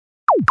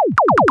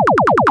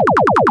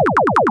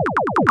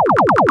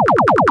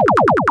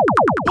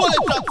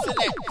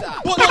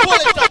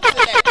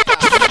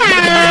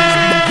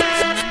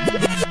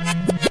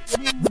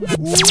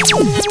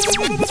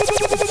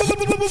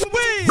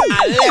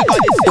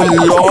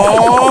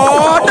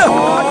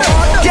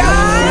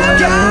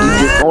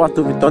I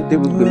to be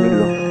turntable with me,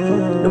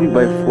 no be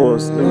by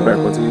force, no be by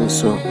continuous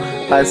song.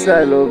 I say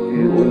I love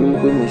you, only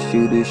when we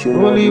show the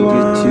show me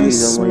the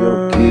cheese and when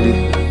you're kidding.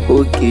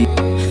 Okay.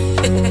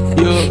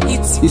 Yo,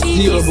 it's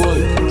your boy.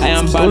 I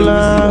am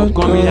Balu,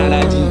 coming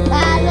allergy.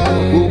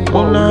 Who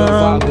come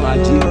love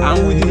Agmaji?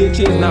 And with the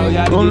chase now, you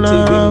are the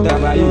chase with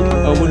Dabayi.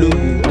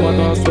 Omologu,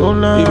 Omotonso.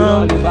 Even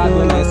all the bad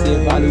when I say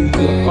Balu,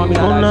 coming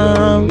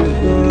allergy.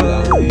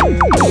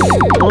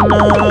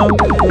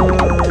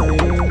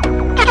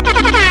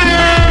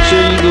 Show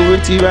you go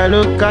with you, I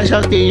look cash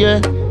out the year.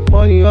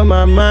 Money on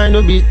my mind,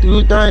 no be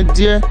too tight,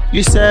 dear.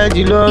 You said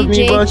you love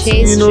me, but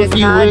you know if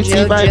you wait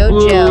if I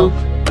go.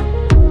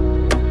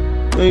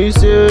 And you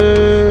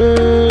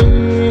say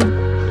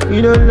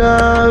you don't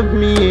love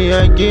me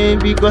again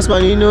because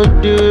money no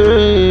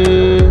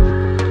there,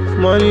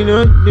 money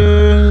no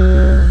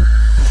there.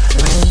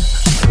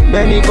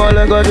 Many call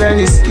on God when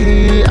it's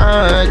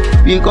hard,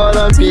 we call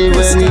on me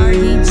when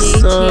it's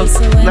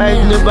soft.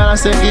 Life no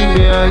balance and give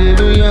me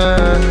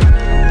hallelujah.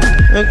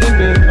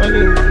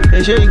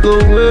 And sure you go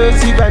wait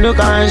if I no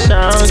can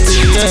shout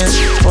yeah.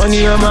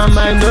 Money on my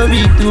mind, no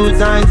be too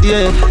tight,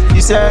 yeah. You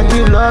said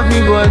you love me,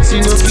 but you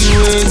know you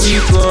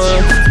wait for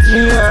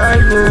me. I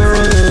go,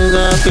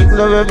 fake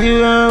love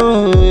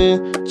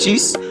everywhere.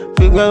 She's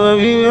fake love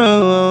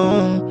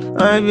everywhere.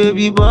 My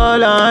baby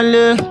ball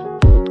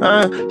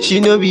and she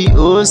no be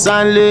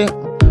Osanle.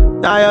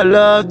 Now your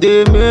love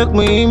they make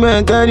me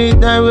make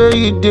anytime where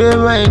you do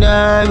mine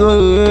I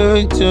go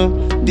wait to.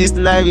 This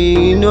life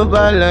ain't no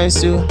balance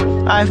so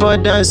I for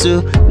dance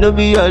so no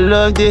be your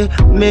love they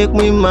make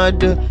me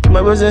mad.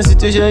 My present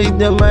situation is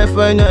not my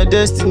final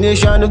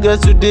destination. No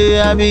get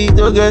today, I be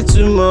don't get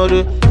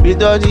tomorrow.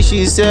 With all this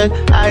she said,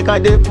 I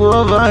can't do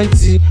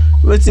poverty.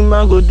 What am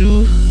I go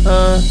do?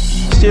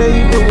 Sure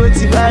you go wait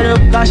if I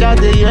don't cash out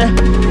the year.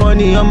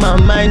 Money on my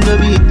mind, no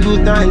be too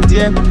tight,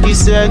 yeah. You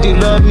said you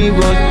love me,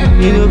 but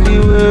you know be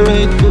where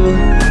it go.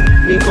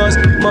 Because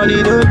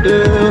money no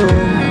do.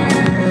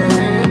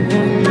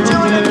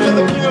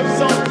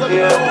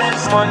 Yeah,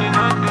 money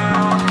no do.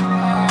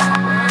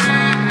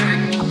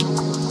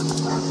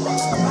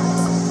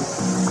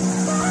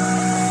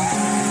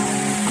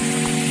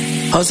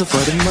 Hustle for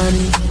the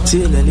money,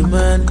 till any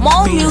man.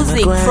 More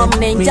music from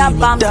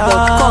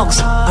NinjaBams.com.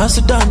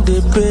 Hustle down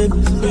the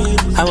baby.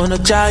 I wanna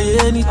try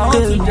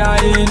anything.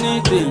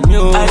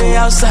 I dey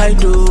outside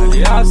do. I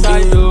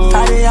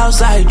dey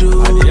outside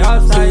do.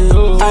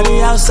 I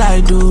dey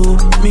outside do.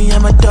 Me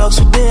and my dogs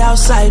we dey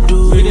outside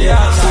do. I dey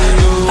outside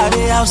do. I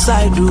dey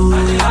outside do.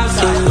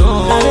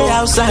 I dey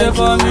outside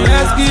do.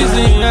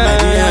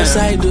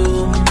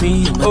 Me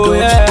and my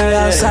dogs we dey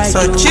outside do.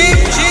 So cheap.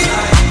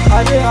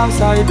 I dey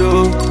outside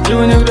though.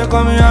 Even if they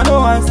come in, I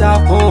don't answer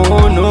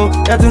phone, no.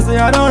 Getting say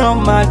I don't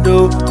run my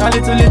dough. A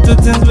little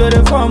things where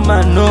they from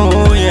my know,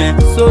 yeah.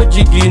 So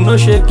jiggy, no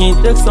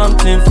shaking, take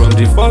something from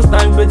the first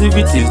time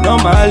activities.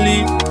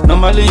 Normally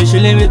you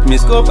chillin' with me,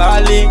 Scope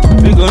Ali.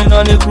 We going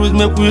on a cruise,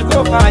 make we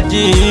go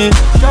party.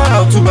 Shout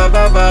out to my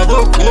Baba,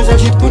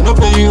 relationship will no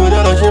pay you,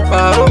 then I say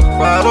paro,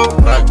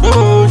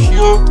 ragdo,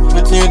 shio.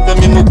 Nothing you tell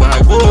me, no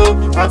bago.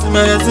 Party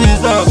medicine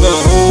is all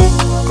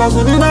go. Cause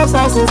we been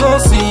outside since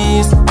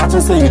 06. I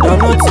just say you don't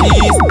notice.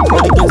 All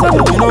the things I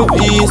do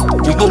notice.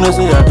 You gonna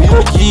say I be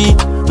OG.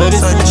 Very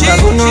soon I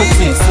go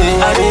notice.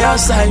 I dey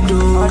outside do.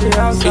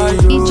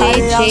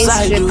 DJ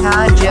Chase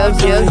Chicago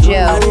Jojo.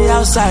 I dey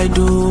outside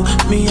do.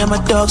 Me and my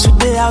dogs we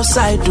dey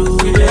outside do.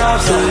 I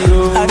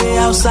dey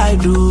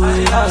outside do. I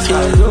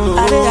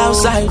dey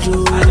outside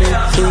do.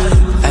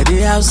 I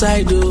dey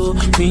outside do.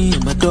 Me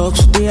and my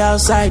dogs we dey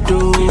outside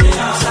do.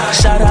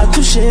 Shout out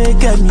to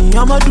Shake me,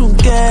 I'ma do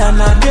care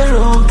and I dey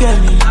wrong me.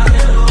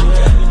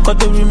 Cut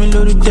the rim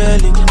lórí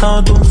deli,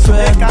 àwọn tó ń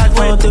fẹ́,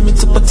 àwọn tèmi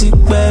ti pọ̀ ti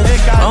pẹ́.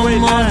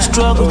 I'm on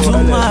struggle to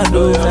my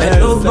door, and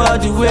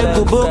nobody will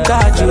go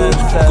bokaju.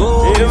 Go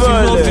if you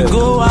know if you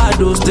go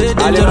hard, stay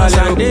dangerous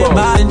and day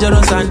bad,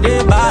 dangerous and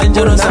day bad,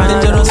 dangerous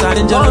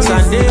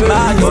and day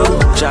bad.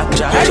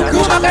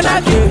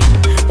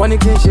 Wọ́n ní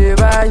kí n ṣe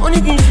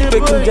báyìí, pé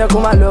kí n jẹ́ kó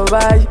máa lọ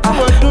báyìí.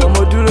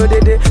 Ọmọ dúró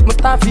dédé, mo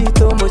tán fi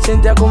tó mo ṣe ń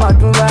jẹ́ kó máa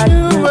dún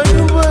báyìí.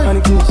 Wọ́n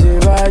ní kí n ṣe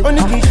báyìí,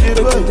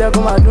 pé kí n jẹ́ kó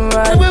máa dún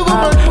báyìí.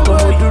 Ọmọ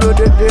dúró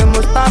dédé,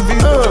 mo tán fi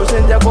tó mo ṣe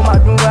ń jẹ́ kó máa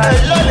dún báyìí.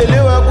 Ẹ̀jọ́ lè lé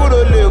wọn kúrò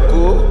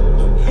lẹ́kọ̀ọ́,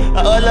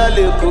 ọlá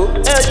lẹ́kọ̀ọ́.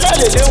 Ẹ̀jọ́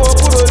lè lé wọn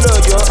kúrò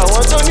lọ́yọ̀,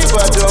 àwọn tó ní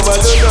Ìbàdàn ọmọ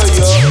ló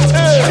lọ́yọ̀.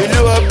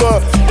 Ìlú ọgbọ́n,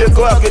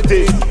 Èkó àkété,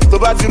 tó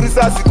bá ti rí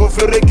sáàsì kò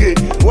fẹ́rẹ́gẹ̀.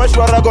 Wọ́n ṣe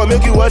wàràgọ̀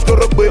méjì wọ́n ṣe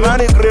kórópè. Má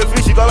ní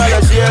crayfish kọ́ bá lọ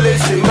ṣe é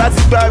léṣe. Bá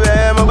ti gbà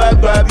bẹ́ẹ̀ mo bá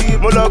gbà bí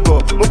mo lọ́gọ̀.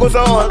 Mo kó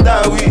sọ́wọ́n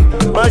dáwì,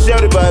 wọ́n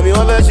ṣẹ́rù bà mí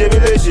wọ́n fẹ́ ṣe mí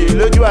léṣe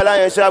lójú àlá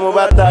yẹn ṣá mo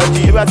bá tají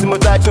nígbà tí mo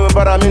tají mo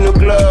bára mi nínú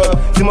club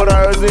tí mo ra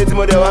rosé tí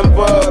mo dẹ̀ wá ń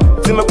pọ̀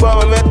tí mo gbọ́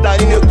ọmọ mẹ́ta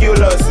nínú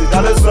kílọ̀sì ta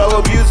ló sọ owó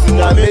bíúsì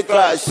náà make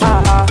cash.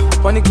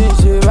 wọ́n ní kí n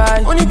ṣe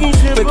báyìí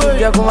pé kí n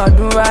jẹ́ kó máa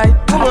dún báyìí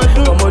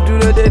ọmọ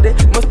dúró dédé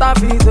mo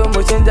stábì tó mo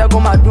ṣe ń jẹ́ kó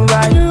máa dún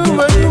báyìí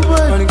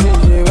wọ́n ní kí n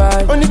ṣe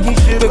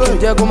báyìí pé kí n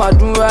jẹ́ kó máa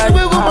dún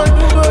báyìí mo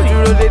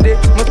dúró dédé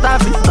mo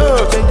stábì tó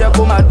mo ṣe ń jẹ́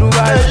kó máa dún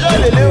báyìí. ẹ̀yà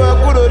lè lé wọn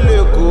kúrò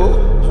lẹ́kọ̀ọ́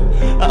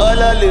àwọn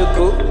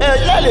lálẹ́kọ̀ọ́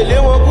ẹ̀yà lè lé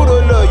wọn kúrò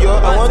lọ́yọ̀ọ́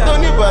àwọn tó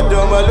ní Ìbàdàn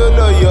ọmọ ló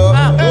lọ́yọ̀ọ́.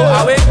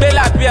 àwọn ẹgbẹ́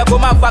làbí ẹ̀ kó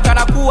máa fa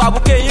kanaku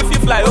àbúkẹ́ yín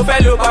fífly ó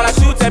fẹ́ lo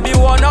parachute ẹbí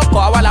wọn náà kọ́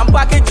àwa là ń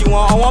pákéjì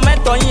wọn àwọn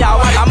mẹ́tọ̀ yín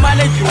àwa là ń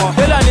mánéjì wọn.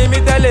 tẹ́lọ̀ ni mi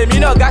tẹ́lẹ̀ mi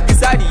náà gáàkì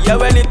sáàdì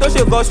yẹ̀wẹ́ ni tó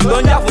ṣe gọ̀ọ́sù tó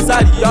ń jà fún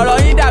sáàdì ọ̀rọ̀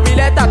yín dàbí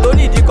lẹ́tà tó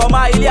ní ìdí kan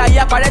máa ilé ayé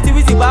aparẹ́ tí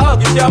wíìsì bá hàn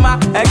kì í ṣe ọmọ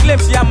ẹ̀ claim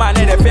chairman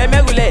ẹ̀ rẹ̀ fẹ́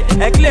mẹ́rùlẹ̀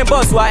ẹ̀ claim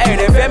boss wa ẹ̀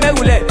rẹ̀ fẹ́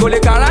mẹ́rùlẹ̀ kò lè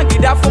kàráǹgì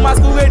dá fún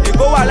masquerade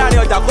kó wà láàrin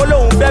ọjà kó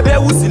lóun fẹ́ bẹ́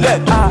wù sílẹ̀.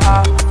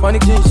 wọ́n ní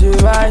kí n ṣe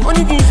báyìí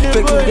pé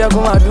kí n jẹ́ kó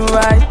máa dún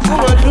báyìí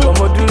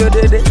ọmọ dúró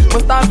dédé mo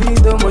stábì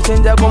tó mo ṣe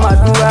ń jẹ́ kó máa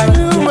dún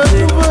báyìí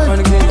wọ́n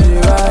ní kí n ṣe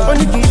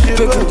báyìí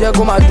pé kí n jẹ́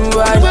kó máa dún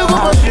báyìí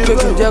pé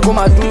kí n jẹ́ kó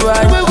máa dún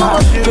báyìí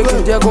pé kí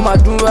n jẹ́ kó máa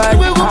dún báyìí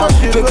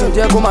pé kí n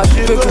jẹ́ kó máa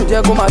pé kí n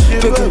jẹ́ kó máa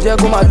pé kí n jẹ́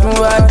kó máa dún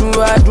báyìí dún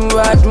báyìí dún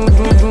báyìí dún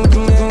dún dún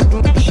dún dún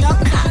dún.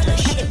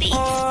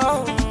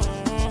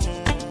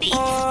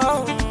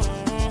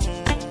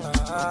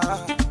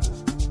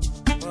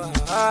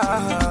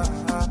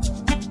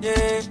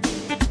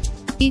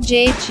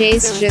 DJ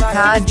Chase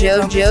Jaka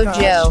Joe.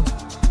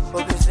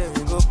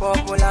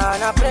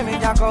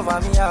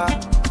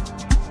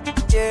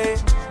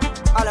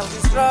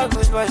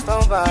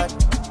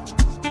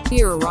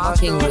 You're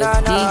rocking with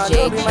DJ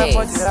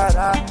Chase.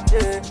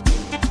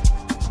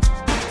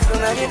 So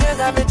many days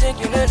I've been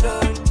thinking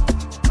alone.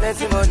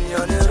 Plenty money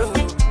on the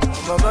road.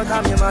 But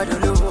I'm in my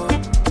dolo.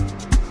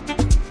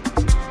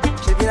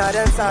 She been at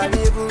them side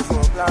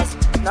for class.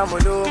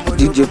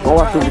 DJ kan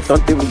wá tóbi tán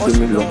tébù gbé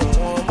mi lọ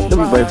no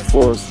be by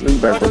force no be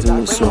by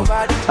continuation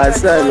I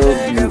say I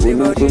love you onígbé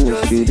mo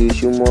ṣeré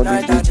ṣùgbọ́n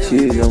DJ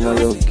Chase ọmọ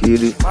yọ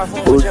kiri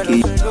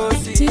okay.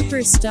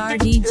 Superstar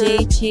DJ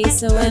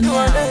Chase OML.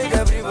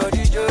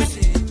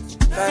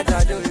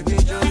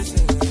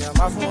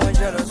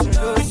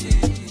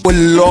 Oh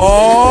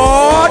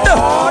Lord!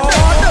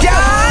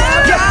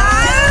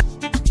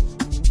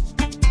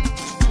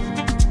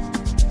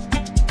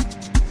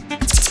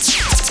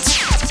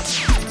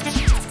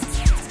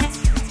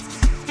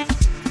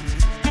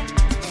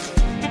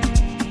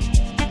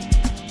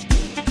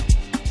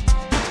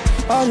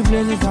 All the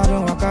places I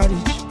don't walk out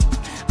reach,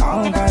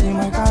 I don't carry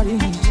my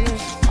carriage.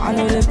 I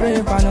know they pray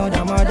if I know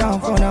that my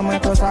downfall, now my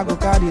cause I go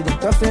carry. They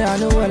talk say I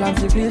know well I'm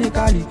secretly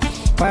carry.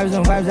 Vibes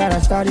on vibes that I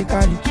started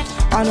carry.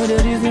 I know the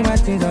reason my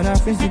things are not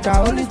physical,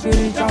 Holy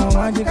Spirit, I'm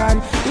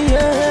magical.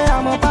 Yeah,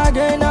 I'm up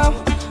again now,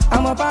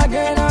 I'm up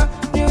again now.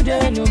 New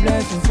day, new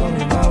blessings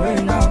coming my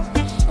way now,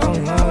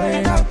 coming my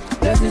way now.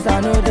 Blessings I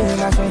know they,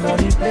 my songs are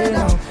replay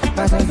now,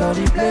 my songs are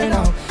replay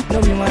now.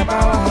 No be my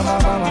power, my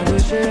power, do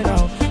shit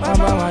now, my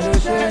power, do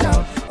shit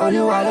now. All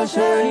you want to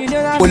say,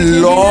 oh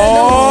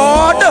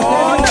Lord!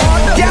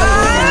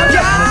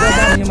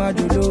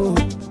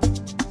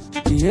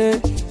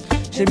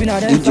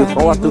 DJ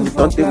kan wá tóbi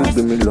tán tébù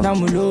gbé mi lọ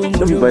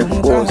no be by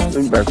force no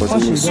be by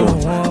continuation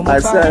I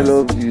say I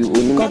love you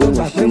onígbé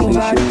mo ṣeré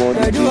ṣùgbọ́n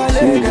DJ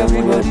Chase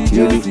ọmọ yọ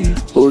kiri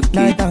okay.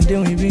 Night and day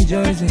we be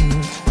joying,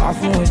 I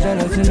feel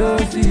jealous and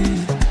lossy.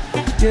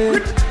 Yeah,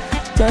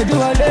 try to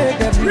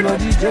let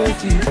everybody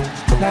joyful.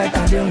 Night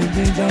and day we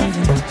be joying,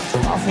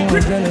 I feel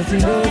jealous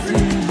and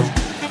lossy.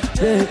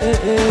 Yeah,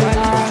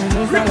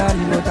 no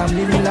salary but I'm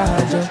living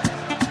large.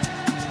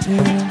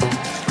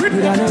 You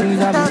don't know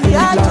who's a big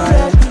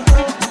large.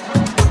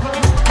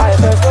 I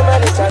felt so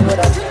many times but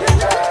I'm still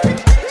alive.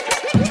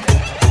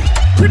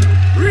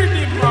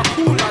 Reading my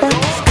cool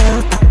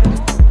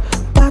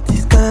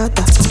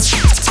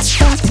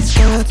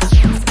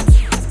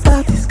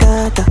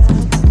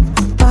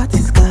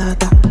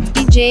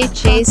DJ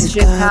Chase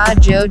Jaka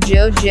Joe.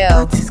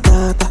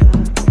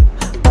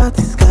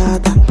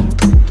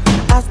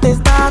 As they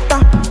start,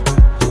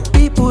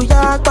 people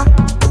yagba,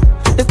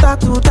 they start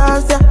to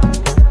dance, yeah.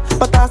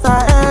 But as I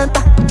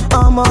enter,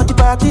 I'm on the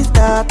party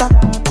scatter,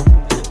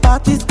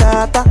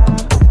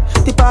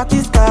 the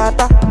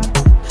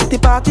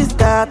party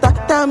scatter.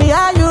 Tell me,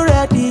 are you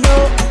ready,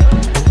 yo?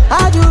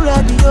 Are you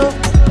ready, yo?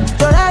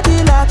 You're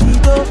ready,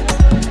 latido.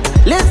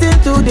 Listen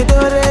to the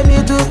do-re-mi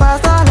do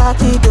pasta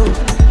latido.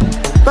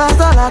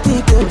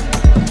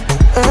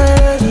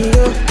 Hey,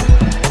 yo.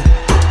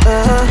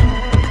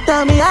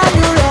 Tell me, are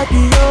you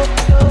ready, yo?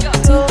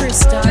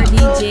 Superstar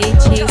DJ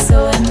Chase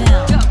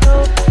OML.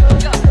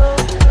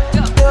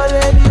 You're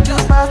ready to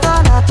pasta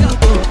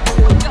latido.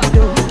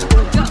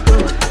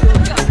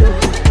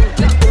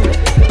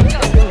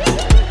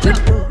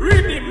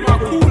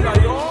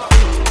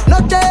 No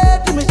day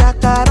to me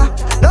shakara,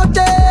 no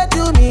day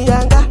to me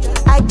yanga.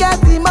 I get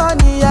the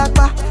money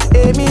yakpa,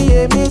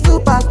 emi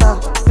superstar.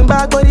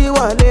 Simba gori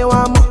wale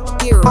wamo,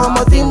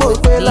 ọmọ tí mo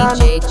gbé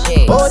lánàá.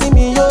 Orí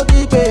mi yóò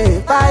gbígbé,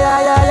 fire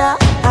ya ya.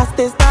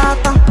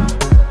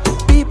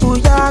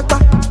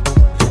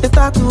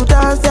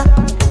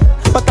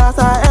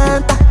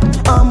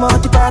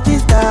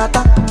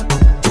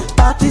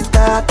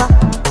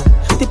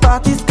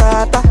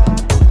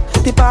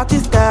 party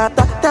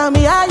scatter. Tell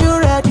me, are you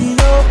ready,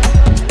 yo?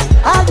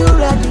 Are you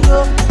ready,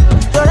 yo?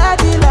 You're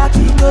ready,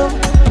 Latino.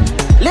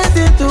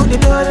 Listen to the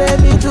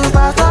do-re-mi to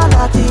Pastor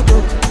Latino.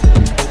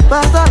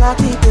 Pastor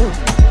Latino.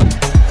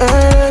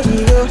 Hey,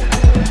 yo.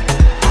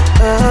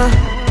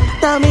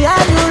 Tell me,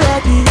 are you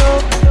ready, yo?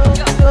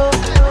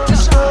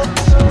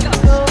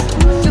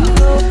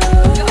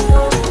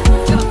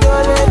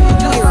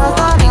 You're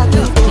rocking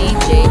with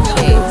DJ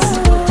Chase.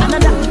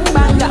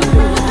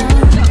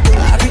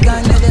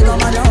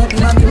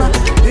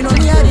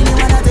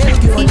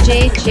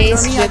 DJ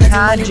Chase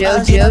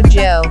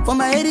Jojo. For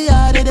my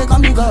area, they call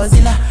me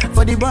Godzilla.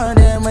 For the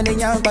brand, when they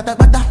young pata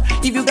pata.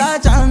 If you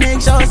got chance,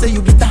 make sure say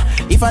you bitter.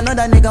 If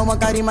another nigga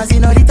want carry my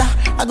senorita,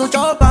 I go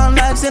chop on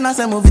life, say na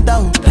say move it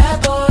out.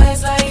 Bad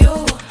boys like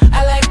you,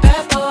 I like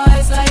bad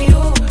boys like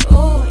you.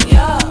 Ooh,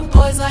 yeah,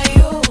 boys like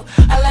you,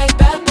 I like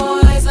bad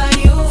boys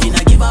like you.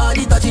 Finna give her all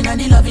the touching and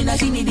the loving that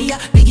she need, yeah.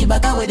 Biggie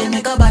back away, they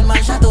make a bad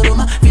man shot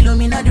Roma.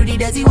 Philomena do the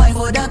dirty wine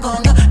for that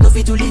conga. No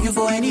fit to leave you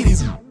for any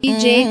reason.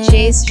 DJ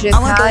Chase Jojo. I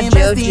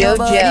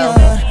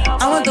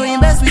want to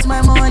invest with my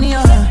money,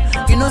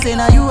 You know say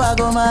now you I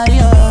go marry,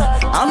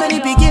 How many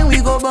picking we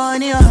go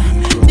burn,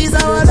 This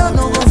our love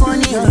no go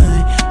funny,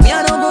 Me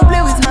I don't go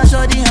play with my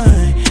shorty,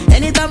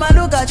 Anytime I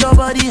look at your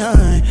body,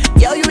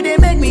 Girl you they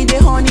make me the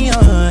honey,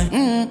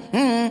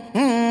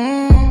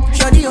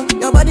 Shorty,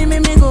 your body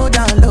make me go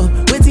down low.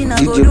 Waiting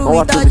I go do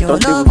without your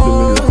love,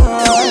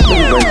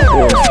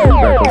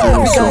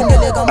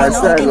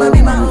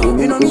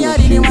 You know me I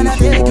didn't wanna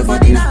take you for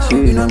dinner.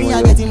 You know me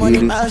I getting money,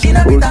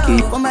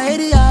 for my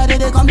area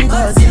they call me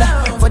Godzilla.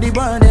 For the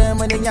brand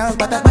when they young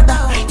pata pata.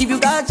 If you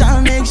got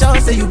chance make sure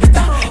say you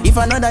bitter. If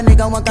another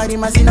nigga want carry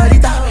my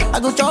senorita, I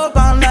go chop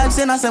on life,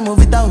 say na say move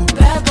it out.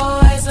 Bad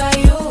boys like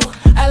you,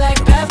 I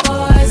like bad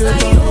boys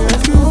like you.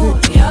 Ooh,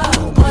 yeah,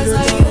 boys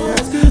like you,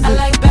 I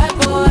like bad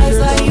boys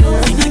like you.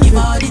 Give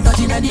all the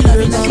touching and the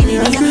loving that she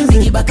need, yeah.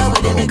 Biggie back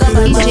away, they make a bad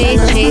man. DJ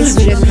Chase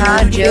Jojo.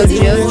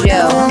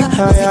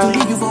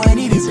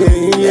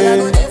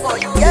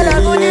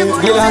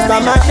 The last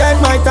time I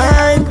checked my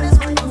time,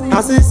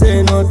 I still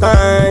say no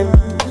time.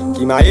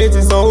 Keep my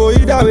 80 so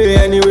either way,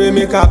 anyway,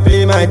 make I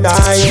pay my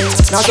time.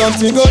 Now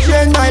something go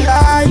change my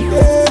life,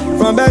 yeah.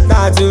 From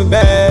better to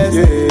best,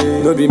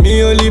 yeah. No be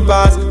me only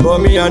pass, but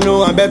me I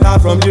know I'm better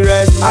from the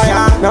rest.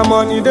 Now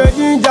money they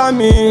ginger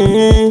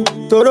me,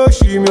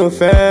 Toroshi me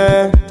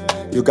fair.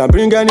 You can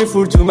bring any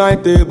food to my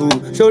table.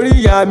 Sori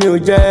ya mi ò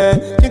jẹ.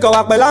 Kíkọ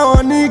wá pẹ̀lú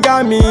àwọn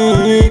nígà mi.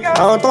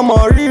 Àwọn tó mọ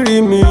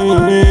rírì mi.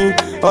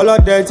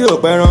 Ọlọ́dẹ tí ò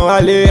pẹran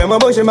wálé. Ẹ mọ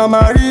bó ṣe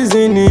máa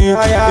reason ni.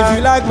 If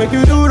you like make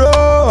you dúró,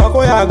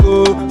 ọkọ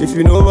yàgò. If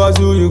you know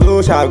hustle, you go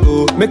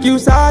ṣàgò. Make you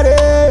sáré,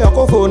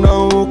 ọkọ fònà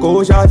òun. Kò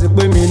ṣáàtì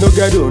pé mi no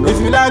get no. If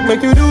you like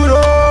make you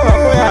dúró,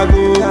 ọkọ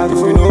yàgò. If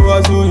you know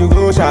hustle, you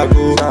go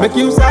ṣàgò. Make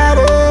you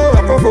sáré,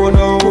 ọkọ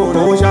fònà òun.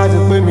 Kò ṣáàtì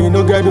pé mi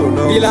no get no.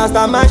 The last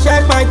time I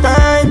check my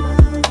time,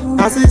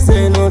 I still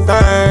say no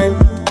time.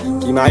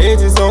 Keep my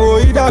 80 so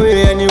either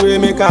way, anyway,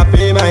 make I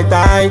pay my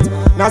tithe.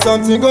 Now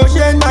something go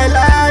change my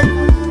life,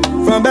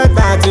 from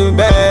better to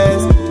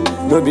best.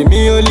 No be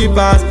me only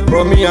pass,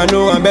 but me I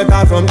know I'm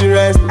better from the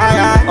rest.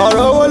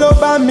 Ọ̀rọ̀ owó ló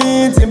bá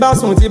mi, tí bá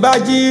sùn tí bá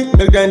jí.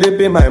 Make them they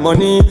pay my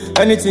money.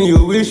 Anything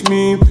you wish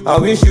me, I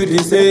wish you the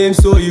same,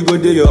 so you go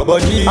do your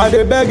body. I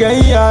dey beg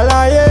ẹ̀yin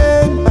aláyé.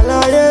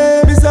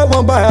 Bí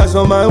sẹ́wọ̀n báyà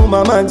sọ máa ń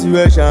mama ti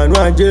rẹ̀ ṣàánú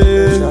ajé.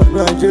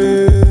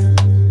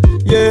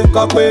 Yeah,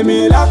 kọ pé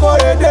mi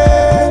lákòrédé.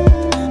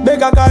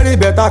 Make I carry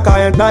better car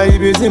enter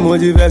ibi tí mo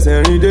ti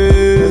fẹsẹ̀ rìn dé.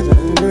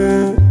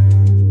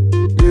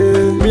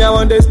 Me I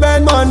wan dey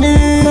spend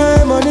money.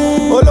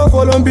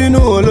 Olófo ló ń bínú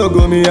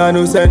ológo mi, I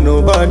no send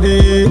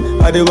nobody.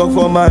 I dey work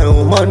for my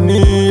own money.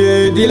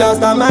 Yeah. The last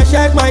time I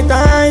check my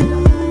time,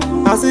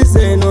 I still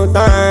say no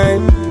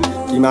time.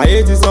 Keep my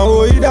 80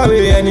 so either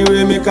way,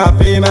 anyway, make I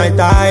pay my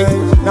tithe.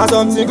 Now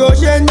something go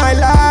change my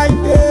life,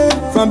 yeah.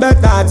 From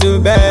better to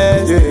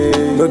best,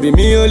 yeah. No be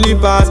me only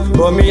pass,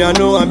 but me I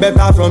know I'm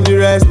better from the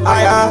rest.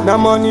 Now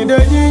money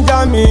they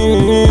ginger me,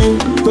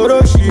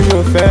 Toroshi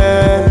no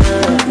fair.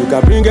 You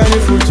can bring any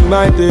food to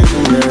my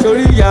table,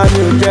 sorry ya mi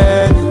ò jẹ.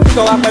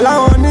 Kíkọ wá pẹ̀lú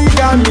àwọn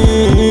nígà mi,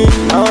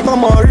 àwọn tó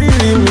mọ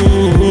rírì mi.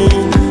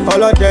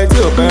 Ọlọ́dẹ tí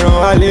ò pẹran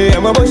wálé, ẹ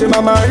mọ bó ṣe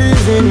máa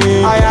reason ni.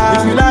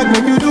 If you like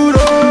make you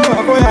dúró,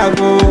 ọkọ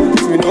yàgò.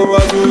 If you know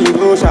what do you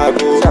go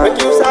ṣàgò. Make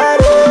you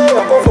sáré,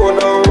 ọkọ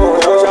fònà òun.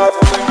 Kò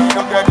ṣàtúnṣe pé mi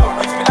no get no.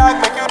 If you like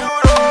make you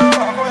dúró,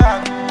 ọkọ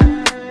yàgò.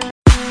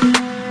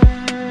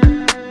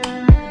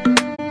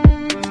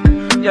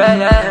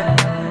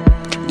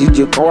 DJ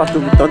kan wá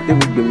tóbi tán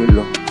tèmi gbé mi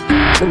lọ.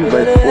 Let me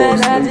buy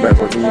force, let me buy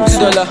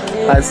continuation.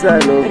 I say I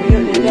love you.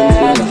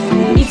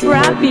 It's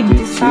rapid, the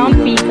sound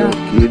picker.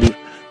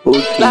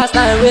 Okay. Last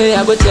time way I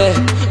go check,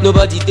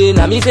 nobody did,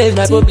 now me face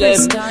my problem.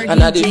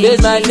 And I dey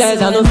face my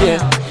chest, I no fear.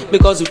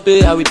 Because we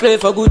pay, I will pray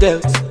for good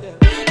health.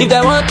 If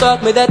they want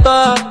talk, may they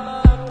talk.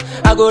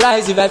 I go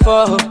rise if I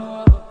fall.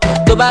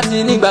 To bá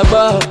ti ní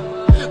gbàgbọ́,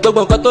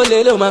 gbogbo nǹkan tó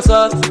lè ló máa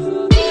sọ.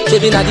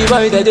 Ṣebí na the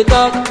boy that they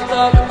talk.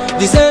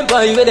 The same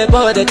boy wey dey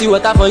pour dirty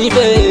water for him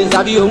face,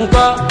 àbí òun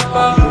kọ́.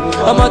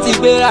 Ọmọ ti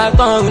gbéra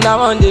kan, una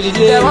one day the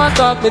day. They wan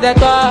talk me dey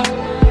talk,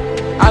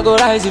 I go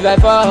rise if I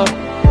fall.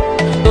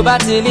 Tó bá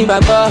ti ní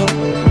ìgbàgbọ́,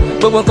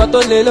 gbogbo nǹkan tó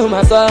lé ló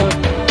máa sọ.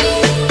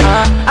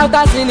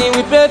 After sinning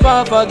we pray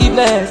for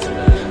forgiveness.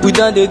 We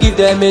done dey give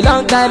them a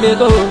long time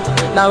ago.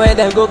 Now where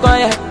them go come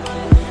here?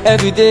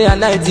 Every day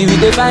and night we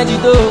dey find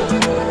it though.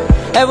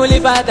 Heavenly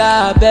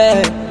Father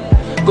abeg,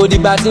 go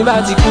dìgbà tí n bá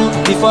ti kú.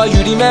 Before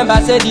you remember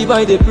say the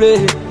boy dey pray.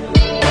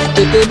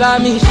 Tètè bá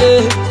mi ṣe,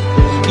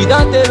 you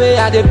don tey wey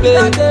I dey play.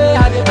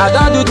 I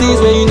don do things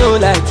wey you know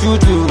like true,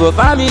 but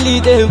family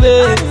dey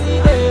wait.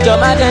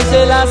 Jọ̀má dem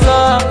ṣe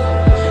lásán,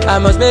 I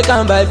must make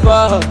am by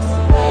force.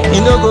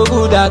 You no go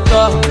good at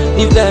all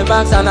if dem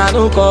banks and I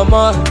no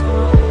comot.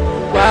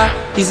 Why?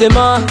 It's a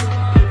must.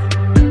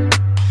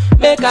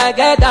 Make I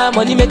get that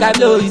money, make I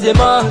blow, it's a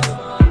must.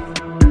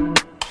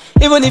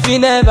 Even if you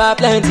never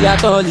plenty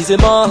at all, it's a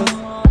must.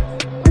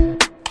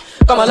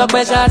 Come on, look,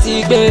 pressure,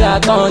 see, pay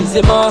at all, it's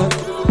a must.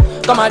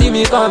 Come and leave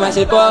me, come and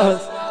say pause.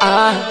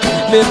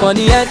 Make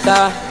money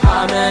enter,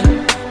 amen.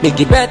 Make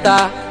it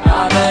better,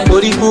 amen.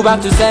 Body go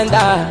back to sender,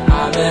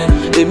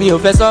 amen. Let me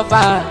offer suffer,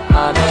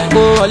 amen.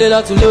 Go all a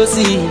lot to low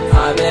see,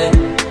 amen.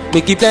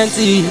 Make it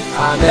plenty,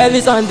 amen. Every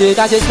Sunday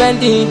cash is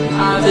spending,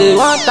 say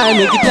one time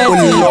make it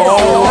plenty.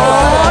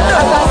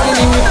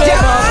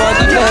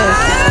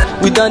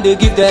 We done they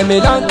give them a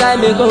long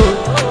time ago.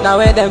 Now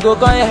where them go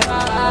come here?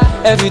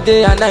 Every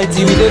day and night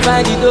we dey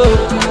find it though.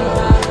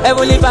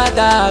 Heavenly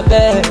Father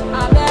abeg,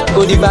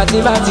 go dìgbà tí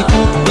n bá ti kú.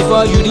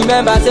 Before you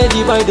remember say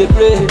the boy dey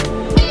pray.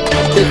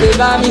 Tètè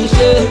bá mi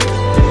ṣe,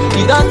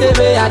 you don tey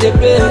wey I dey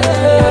pray.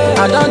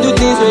 I don do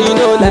things wey you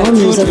know like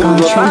you do,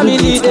 but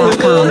family dey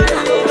wait.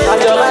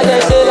 Àjọba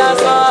dey ṣe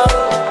lásán,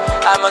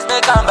 I must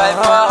make am by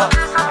force.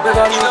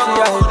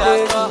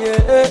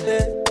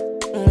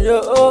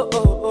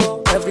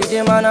 Every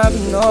day man I've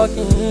been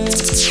knocking,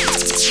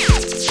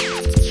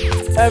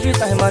 every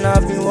time man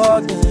I've been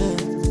walking.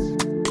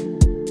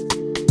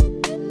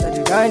 That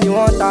the kind you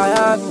want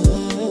tire me,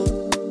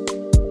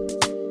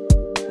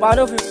 but I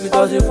don't feel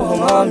does it for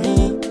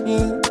mommy.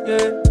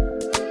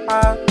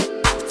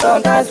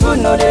 Sometimes food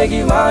no they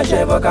give man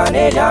share, but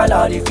Canadian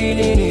law the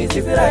feeling is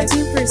different.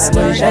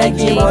 I'm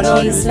shaking but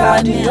no lose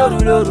that the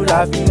loru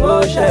laughing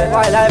bullshit.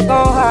 Why life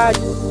gone hard,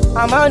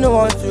 a man no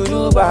want to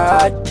do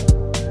bad.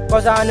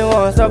 Cause I know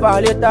I'm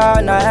suffer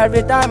later, now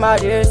every time I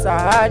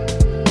decide.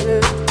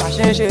 I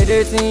change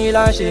the thing,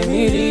 I change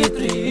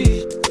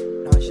military.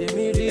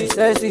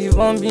 Excessive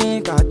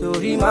bombing,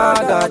 Katori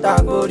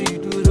Magata, Gori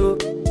Duro.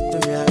 To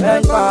me, I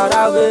went far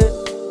away,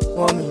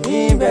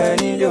 mommy in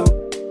Benilo.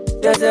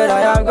 They said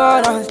I have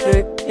gone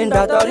astray, in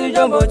that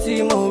original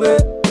team away.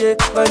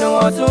 But no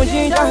one to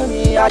ginger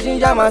me, I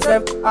ginger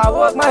myself. I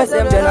walk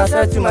myself, then I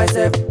said to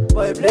myself,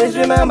 boy, please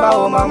remember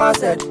what mama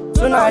said.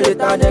 Sooner or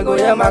later, they go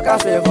hear my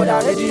cassette for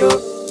that radio.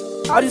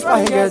 All these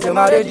fine girls in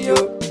my radio.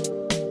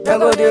 Then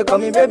go they call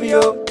me baby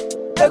yo.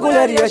 They go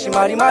let the she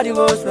marry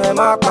go swim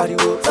my party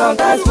go.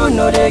 Sometimes food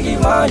no they give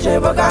man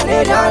share, but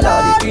Canadian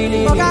love the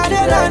feeling is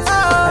different.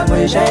 I'm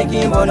when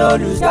shaking but no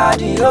lose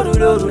daddy.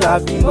 Loru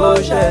laughing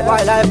bullshit.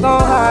 Why life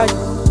gone hard,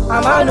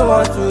 a man no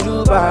want to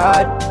do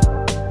bad.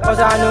 Cause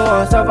I know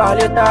I'm suffer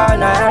later,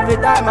 now every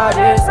time I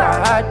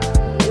decide.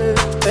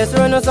 Best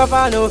when no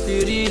suffer no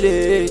feel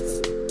relate.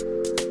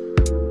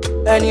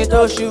 Ẹni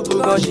tó ṣubú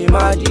gan ṣì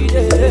máa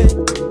dìde.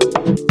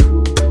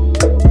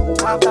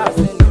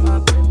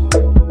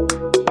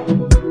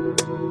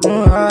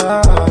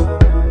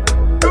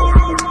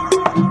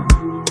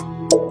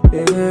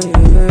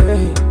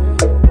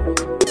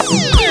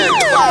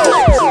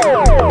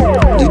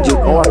 DJ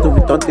kan wà tó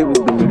fi tán tèmi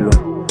gbé mi lọ.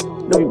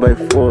 No be by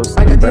force,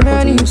 no be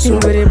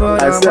by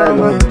force. I say I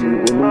love you,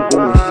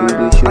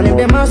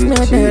 olóńgbò mi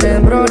ṣeré ṣe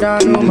wọ́n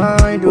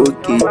mi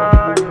okay.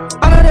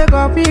 I know they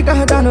copy,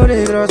 cause I know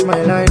they cross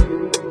my line.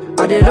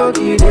 I dey low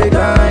key, they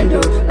grind,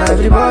 oh.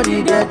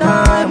 Everybody get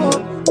time, oh.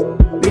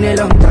 Been a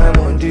long time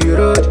on the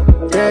road.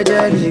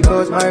 Deadly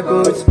cause my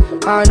coats.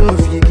 I know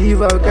if you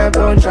give up, kept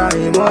on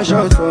trying. More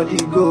shots for the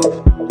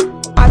goal.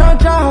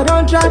 I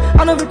don't try.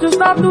 I know if you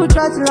stop to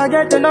try till I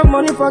get enough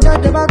money,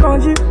 forget the back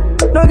on you.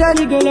 No get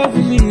the girl of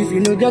you if you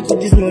no get to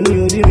this money,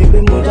 you be me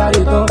pay more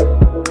jolly come.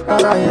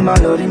 Kara him a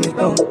lorry me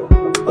come.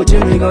 Oji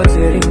mi gon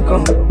tearing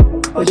come.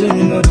 Oji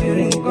mi gon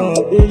tearing come.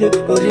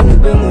 Oji mi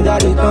pay more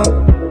jolly come.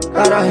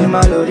 Kara him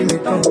a lorry me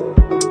come.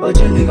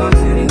 Oji mi gon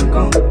tearing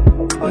come.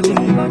 Oji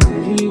mi gon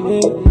tearing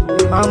come.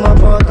 I'm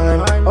up all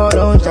time, all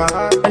on chat.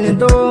 And you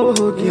don't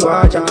hook you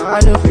watch. I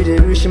know if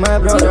you wish my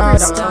brother.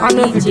 I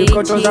know if you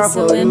cut us off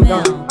for you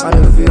down. I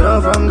know if you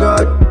run from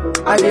God.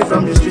 I live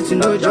from the streets,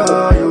 no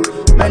joy.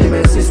 Many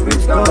men see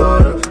spirits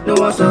gone. No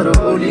one sorrow,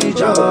 only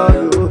joy.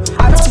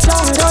 I don't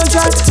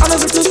try. I know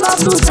if you stop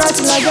to try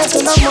till I get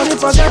enough money,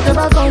 forget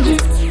about country.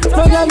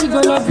 No girl, you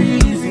gonna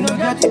believe if you no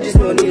get this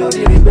money, you'll be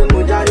with me,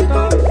 Mojari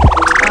come.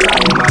 I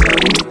like him, I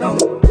love him, come.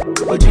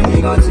 But you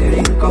me gon' tear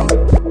him, come.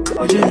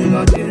 ojú mi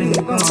gan ti rí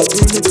nǹkan.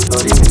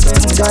 Orí mi pé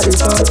mo jáde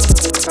tán,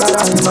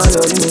 kára mi máa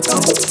lọ rí mi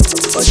tán.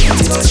 Ojú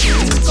mi gan ti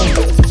rí nǹkan,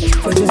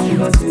 ojú mi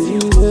gan ti rí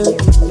nǹkan.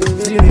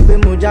 Orí mi pé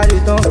mo jáde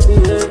tán,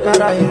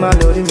 kára mi máa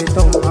lọ rí mi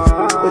tán.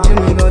 Ojú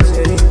mi gan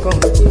ti rí nǹkan,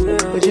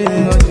 ojú mi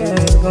gan ti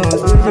rí nǹkan.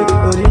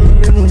 Orí mi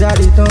pé mo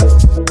jáde tán,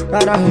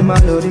 kára mi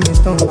máa lọ rí mi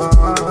tán.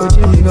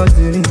 Ojú mi gan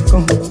ti rí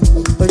nǹkan,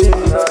 ojú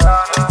mi gan.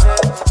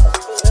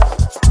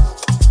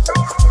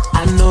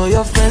 I know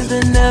your friends,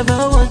 they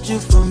never want you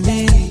from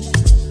me.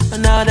 But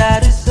now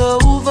that it's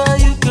over,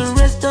 you can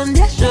rest on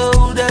their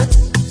shoulders.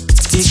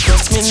 It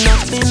cost me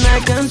nothing, I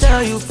can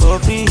tell you for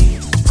free.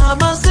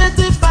 I'm a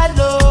certified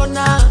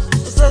loner,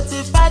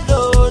 certified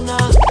loner.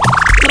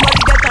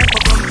 Nobody got time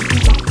for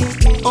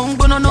competition. I'm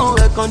gonna know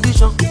a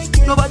condition.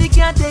 Nobody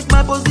can take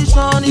my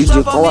position. It's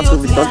up for me, so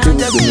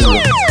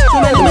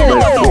many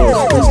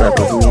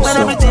when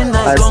everything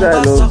is gone,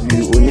 I love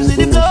you. Only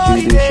see the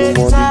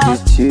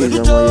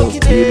flow,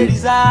 you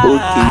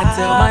I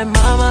tell my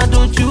mama,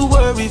 don't you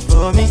worry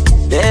for me,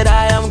 that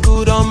I am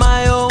good on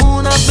my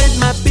own. I made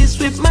my peace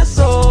with my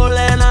soul,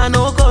 and I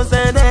no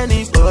concern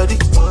anybody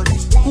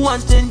who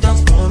want change up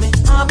for me.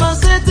 I'm a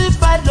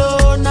certified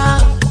loner,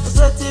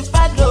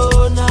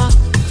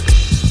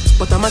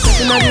 but I'm a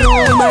second and you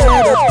in my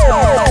head up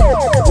high.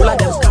 All of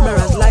them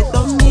cameras light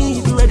on me.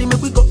 If you ready,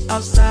 make we go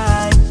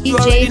outside.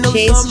 DJ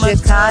Chase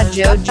Jaka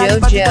Jojo.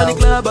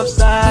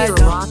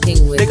 You're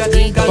rocking with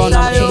DJ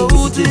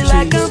Chase. Till I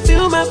can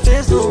feel my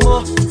face no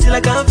more. Till I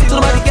can feel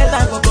nobody get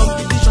time for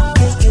competition.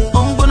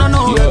 I'm gonna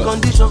know the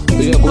condition.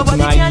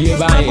 Nobody can take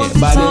my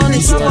position.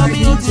 It's up for me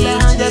to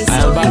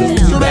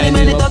so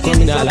many talking.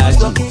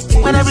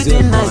 When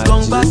everything is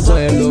gone back, you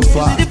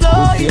see the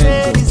flow, you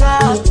ladies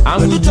out.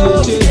 I'm the DJ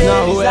Chase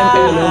now.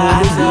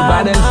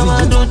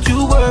 Don't you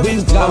worry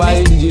for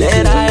me,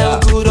 that I am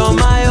good on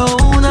my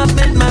own. I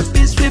made my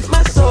peace with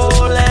my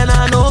soul, and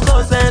I no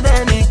concern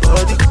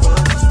anybody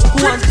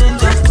who wants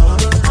change up for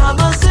me. I'm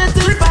a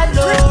certified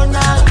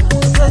loner,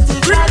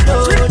 certified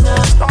loner.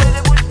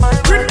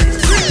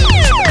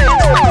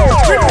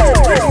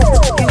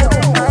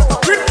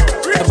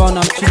 About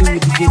I'm chilling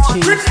with DJ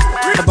Chase.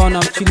 About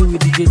I'm chilling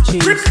with DJ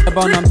Chase.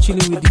 About I'm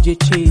chilling with DJ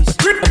Chase.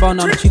 About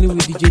I'm chilling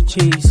with DJ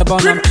Chase.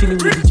 About I'm chilling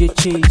with DJ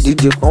Chase.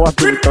 DJ kan wá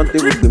pé tán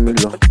tẹ́wọ́ gbé mi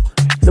lọ.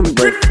 No be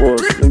by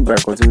force, no be by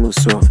kan tí mo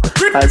sọ.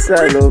 I say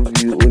I love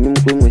you, onímọ̀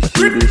pé mo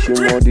ṣe lè ṣe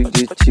mọ́ DJ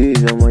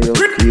Chase ọmọ yọ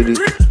kiri.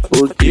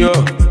 Yo,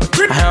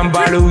 I am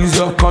Balo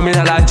Wizo coming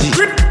alaji.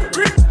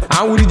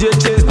 I'm with DJ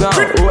Chase now,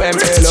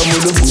 OML ọmọ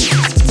ológun.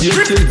 DJ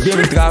Chase gbé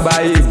mi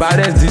travailler,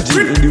 baddest DJ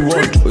in the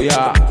world, oh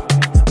yeah.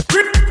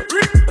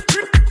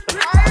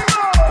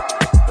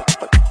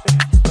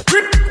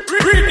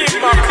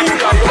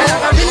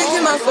 I'm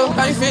feeling myself,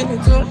 I feel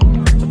it too.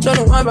 Don't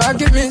know why, but I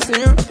keep missing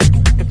you.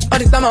 All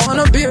the time I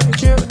wanna be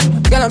with you.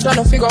 Girl, I'm trying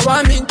to figure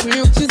what I mean to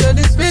you. She said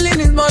this feeling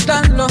is more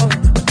than love.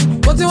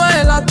 But you want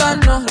a lot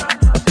of love.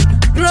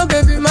 Girl,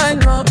 baby, my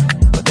love.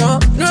 Girl,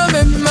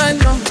 baby, my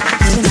love.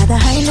 Living at the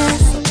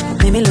highness,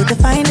 make me look the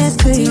finest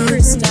to you.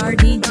 Superstar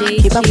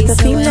DJ Keep up with the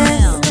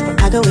seamless,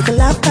 I go with the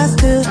love past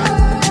too.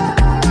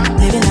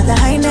 Living at the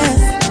highness,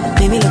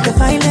 make me look the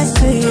finest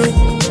to you.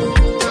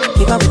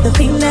 Keep up with the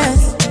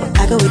finesse,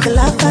 I go with the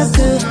love past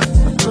too.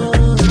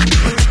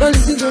 Don't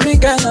listen to me,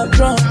 girl, I'm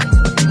drunk.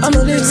 I'm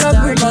only in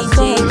love with my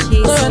song.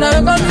 So when I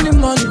wake up in the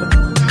morning,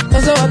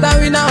 don't say what I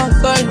win now, I'm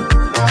sorry.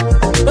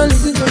 Don't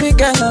listen to me,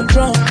 girl, I'm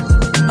drunk.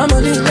 I'm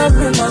only in love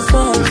with my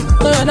song.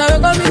 So when I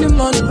wake up in the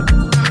morning,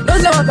 don't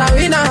say what I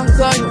win now, I'm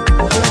sorry.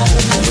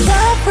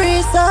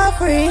 So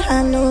free,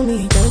 I know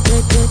me.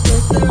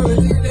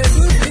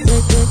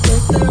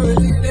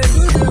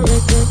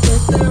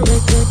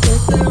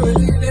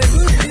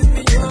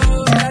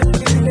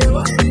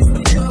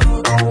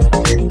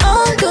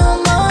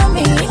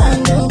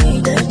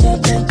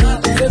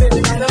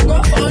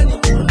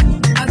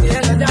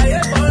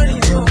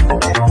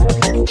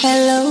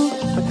 Hello.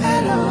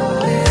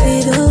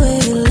 See the way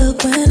you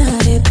look when I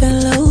dip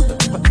low.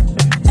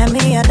 And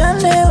me, I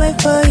done wait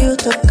for you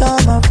to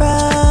come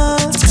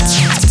around.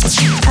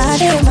 I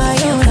did my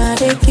own, I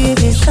did give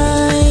you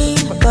shine.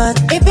 But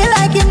it be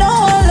like you know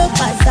I look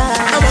my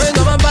side. I'm always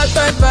on my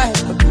bad vibe.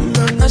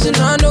 Now she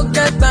know I don't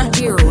get time.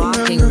 You're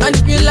rocking with and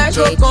if you like DJ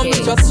go come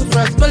with your two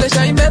friends, but let's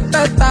shine better.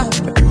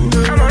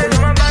 I'm always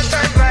on my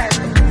bad vibe.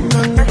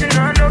 Now she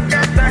know I don't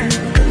get time.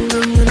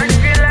 And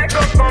if you like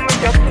go come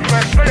with your two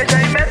friends, but let's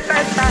shine better.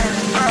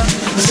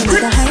 Living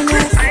at the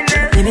highness,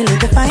 let me look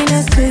the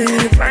finest to you.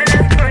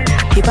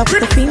 Keep up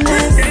with the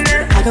finesse,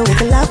 I go with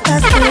the love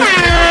past too.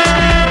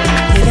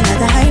 Living at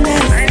the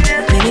highness,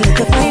 let me look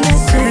the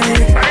finest to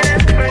you.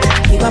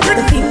 Keep up with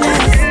the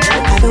finesse,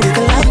 I go with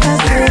the love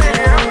past too.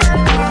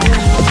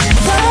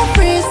 So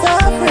free,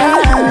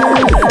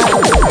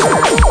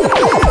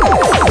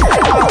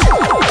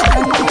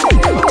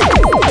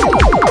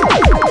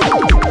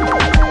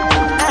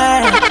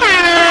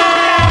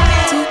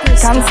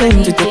 Can't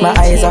seem to take my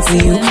eyes off of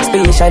you,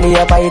 especially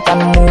your bite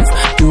and move.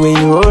 The way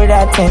you hold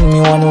that thing, me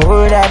wanna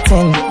hold that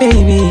thing.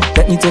 Baby,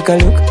 let me take a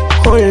look.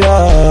 Oh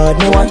Lord,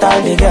 me want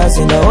all the girls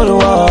in the whole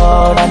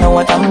world. I know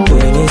what I'm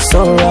doing is so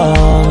wrong.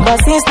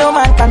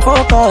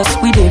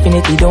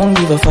 definitely don't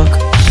give a fuck.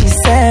 She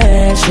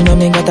said she know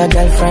me got a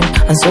girlfriend,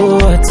 and so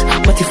what?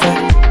 What if I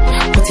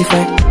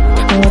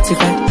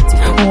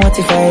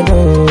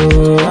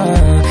do?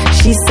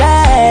 She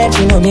said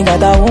she know me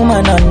got a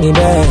woman on me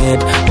bed.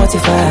 What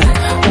if I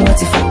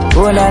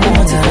oh na na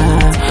na,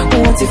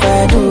 what if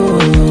I do?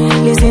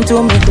 Listen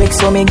to me quick,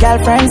 so me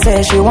girlfriend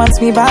says she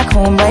wants me back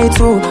home by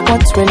 2.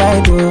 What will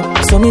I do?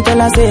 So me tell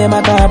her say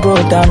my car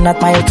broke down, not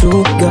my 2.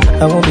 Girl,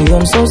 I won't be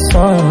home so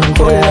soon.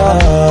 Oh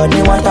Lord,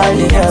 me want all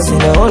the girls in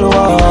the whole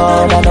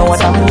world. I know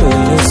what I'm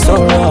doing is so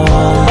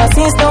wrong, but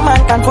since no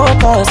man can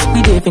focus,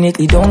 we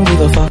definitely don't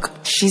give a fuck.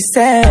 She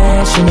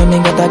said she know me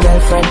got a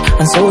girlfriend,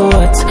 and so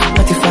what?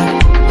 What if I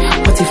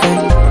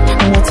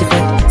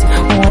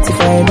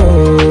do?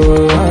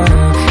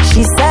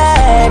 She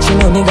said she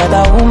know me got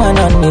a woman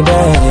on me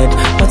bed.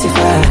 What if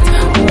I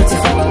do?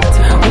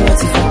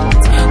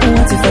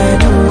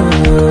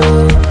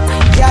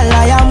 Girl,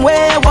 I am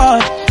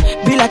wayward,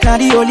 be like not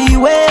the only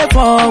way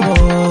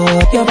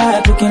forward. Your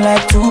vibe looking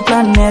like 2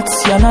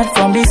 planets, you're not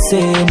from the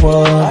same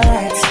world.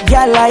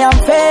 Girl, I am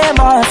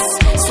famous,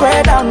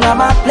 swear down I'm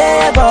a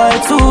playboy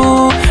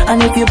too.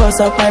 And if you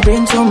bust up my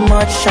brain too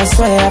much, I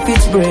swear if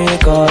it's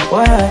break up.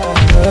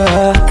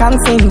 Can't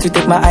seem to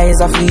take my eyes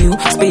off of you,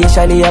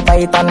 especially a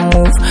bite and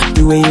move.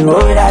 The way you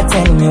roll that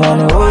thing, me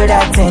wanna roll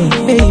that thing.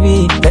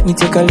 Baby, let me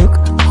take a look.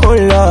 Oh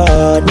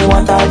Lord, me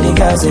want all the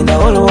girls in the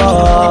whole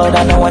world.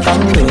 I know what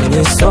I'm doing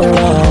is so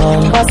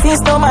wrong, but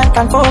since no man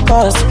can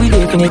focus, we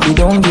definitely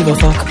don't give a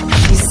fuck.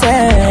 She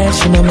said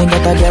she know me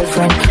got a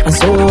girlfriend, and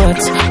so what?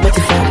 What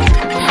if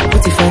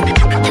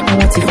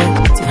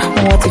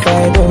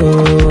I do?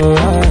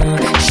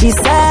 She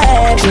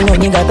said she know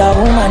me got a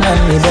woman on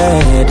me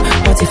bed.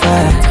 What if I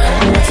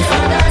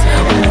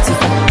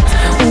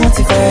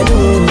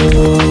do?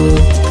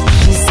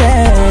 She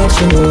said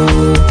she know.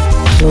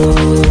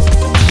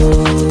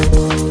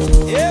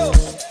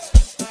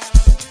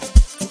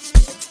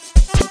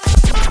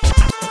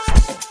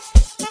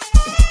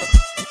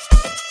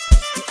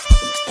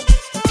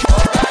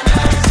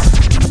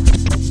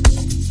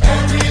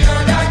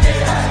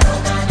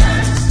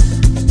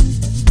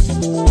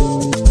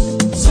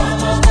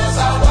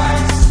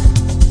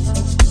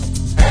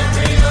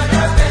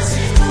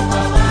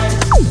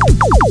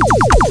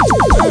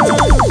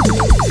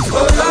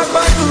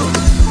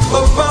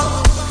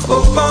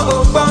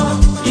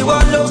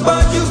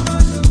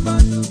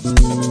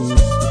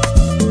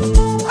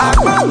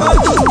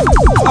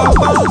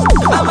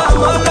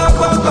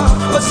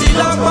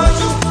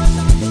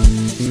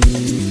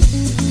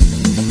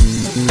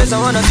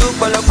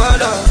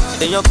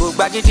 Èèyàn kò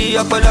gba gidi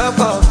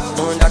ọ̀pọ̀lọpọ̀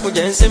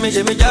ǹdàkúnjẹ ń sinmi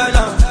ṣe mí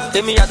jọ́nà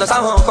tèmi yàtọ̀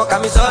sáwọn nǹkan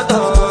kàmí sọ́tọ̀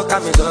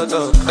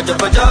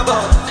ọjọ́bọ̀jọ́bọ̀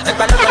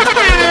ẹgbẹ́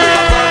lọ́pọ̀lọpọ̀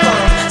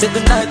say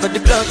good night for the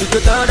club we go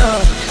turn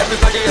up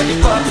everybody at the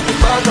pub we go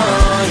turn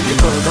on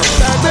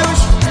gbàgbé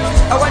òṣì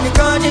àwa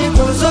nìkan ní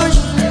kò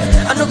sóṣì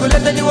I no go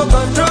let anyone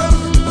control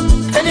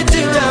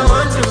anything I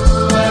want to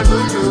I go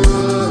do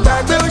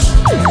gbàgbé òṣì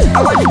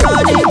àwa nìkan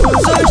ní kò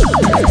sóṣì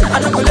I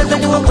no go let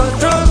anyone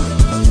control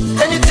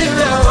anything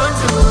I want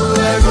to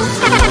I go do.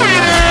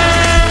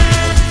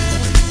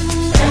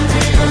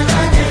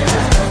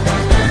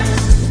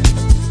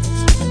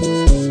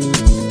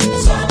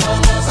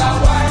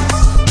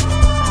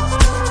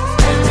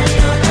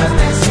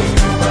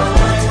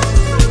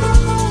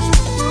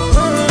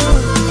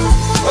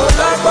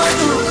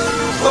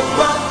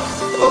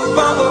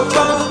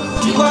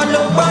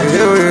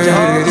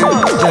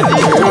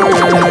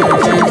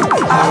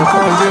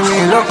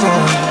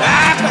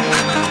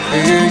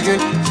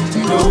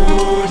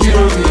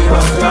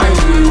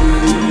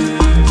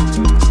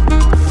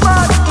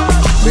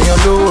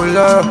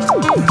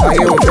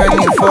 Ayé ò fẹ́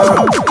ní fọ́rọ̀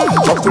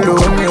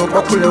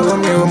pọ́pùlówó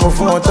mi ò mo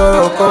fún wọn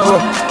tọrọ kọ́bọ̀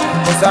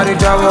mo sáré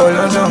jáwọ́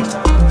lọ́nà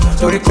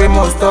torí pé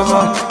mo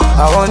stubborn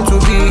I want to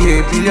be a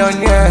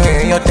billionaire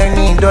èèyàn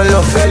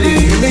 $10 fẹ́lẹ̀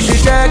mi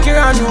ṣiṣẹ́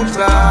kíránù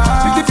gbà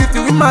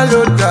 50-50 wí máa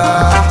lò dà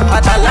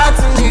àtàlá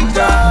ti ní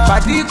ìjà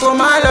pàdí kò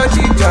má lọ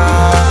jíjà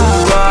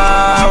wá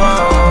wá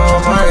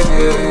ọmọ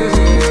ẹ̀dẹ̀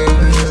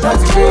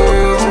láti gbé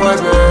ohun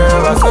ẹ̀bẹ̀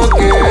wá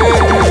sókè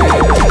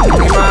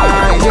mi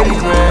máa ìdérí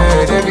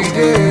bread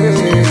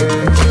everyday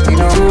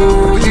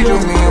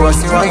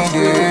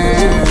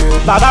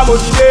bàbá mo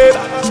ti dé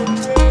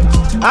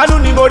àánú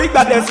ni mo rí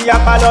gbàdẹ sí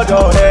apá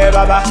lọ́dọ̀ rẹ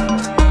bàbá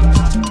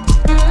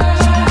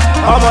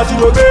ọmọ tí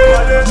mo gbé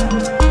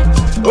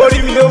orí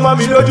mi ló mọ́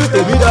mi lójú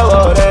tèmi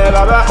lọ́wọ́ rẹ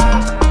bàbá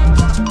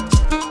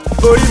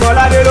orí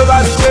mọ́ládé ló bá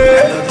mi ṣe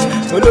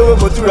olówó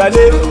mo túra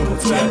lé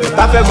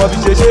bá fẹ́ mọ bí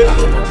ṣe ṣe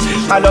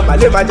má lọ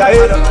màlé má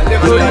jayé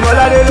orí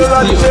mọ́ládé ló bá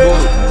mi ṣe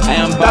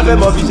bá fẹ́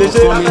mọ bí ṣe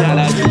ṣe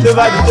tó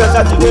bá dijọ́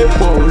sátidé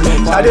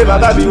ṣadé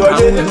bàbá mi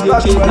wọlé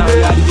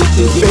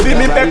bèbí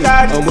mi fẹ́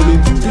káàdì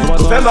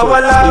kò fẹ́ mọ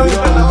wọ́n láwí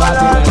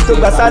tó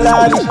gba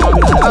sálárì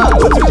ó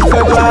tún di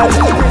february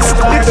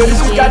nítorí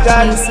ṣúgà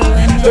dáàdì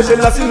ló ṣe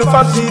lọ sínú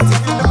fámsìtì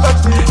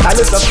ta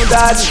ló sọ fún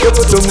dáàdì pé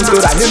kò tó mu tó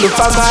rà nínú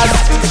fámárì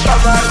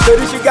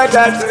nítorí ṣúgà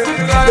dáàdì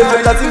ló ṣe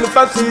lọ sínú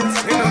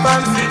fámsìtì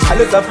ta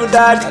ló sọ fún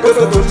dáàdì pé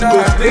kò tó mu tó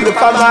nínú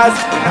fámárì.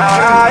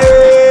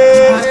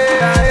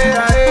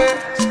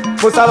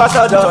 mo sábà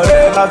sọ́dọ̀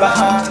rẹ̀ bàbá.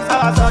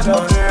 sábà sọ́dọ̀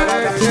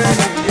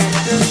rẹ̀.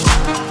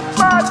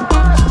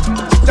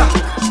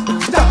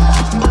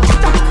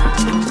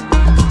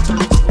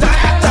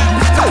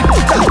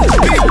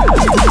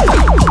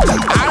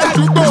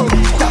 àdúgbò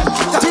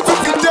tuntun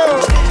ti dé o.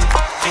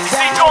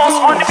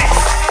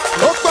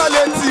 ó pọ̀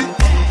létí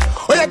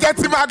ó yẹ kẹ́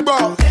ti máa gbọ́.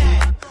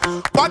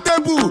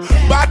 pọ́tébù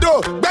gbàdó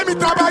gbẹ́mí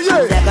tábàyè.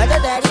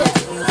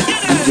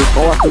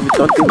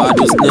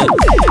 Bado snake,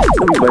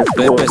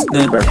 pepper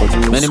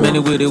snake, many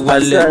way they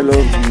wallet.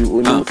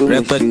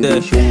 Repete,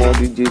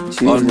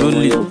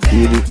 unruly,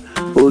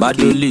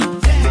 badoli,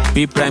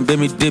 B prime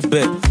baby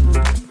debet.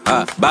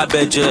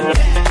 Babeje,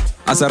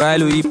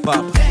 Asarailu hip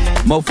hop,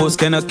 mofos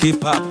cannot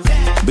keep up.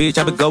 Bitch,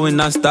 I be going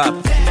non-stop.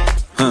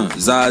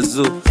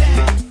 Zazu,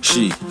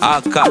 she,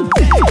 Aka,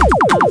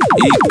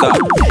 Ika,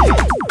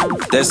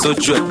 That's so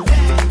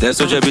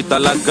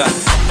bitalaga.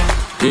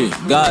 Hey,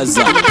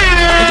 Gaza,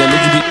 ẹ̀jẹ̀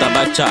lójú bí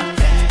tabacha,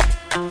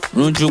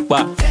 runjupa,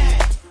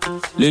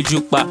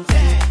 lejupa,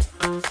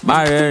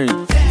 marẹ́rìn,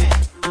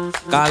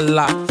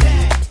 kálá,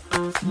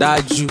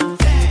 dájú,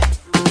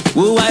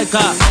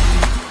 wúwáìkà.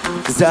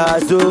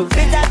 Zazo,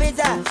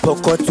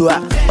 Pokotua,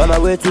 on my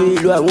way to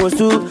ìlú àwọn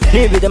oṣù, ní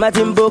ibi tí a máa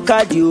ti ń bó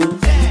káàdì o,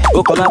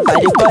 ó kọ́ máa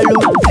pàdé kọ́lù,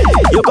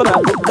 yóò kọ́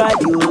máa bó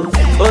káàdì o,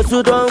 oṣù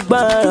tó ń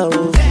gbọ́ràn o,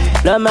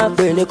 lọ́ máa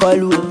pè ní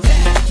kọ́lù o.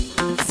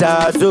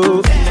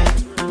 Zazo,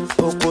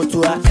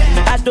 Pokotua,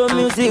 I do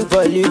music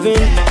for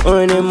living,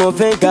 orin ni mo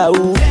fi ń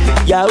kàwú,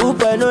 yahoo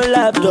pẹ̀lú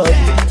laptop.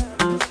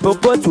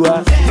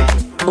 Pokotua,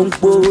 ó ń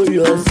gbówó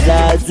lọ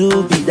Zazu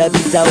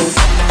bìzàbìzà o.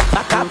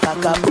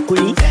 Pàkàpàkà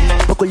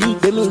Pokoli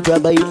gbẹ̀mí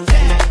ìjọba yìí.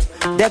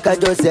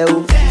 Dẹ́kajọ sẹ́ o,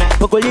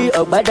 Pokoli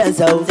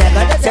ọ̀gbádànsá o.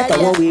 Sẹ́tà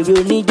wọn wèrè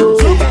oníjó.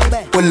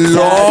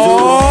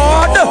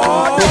 Lọ́ọ̀dọ̀.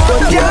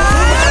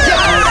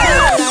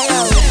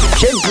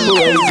 Ṣé ìdúró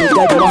ẹ̀ ṣe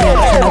jáde?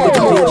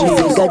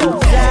 Ṣé jáde?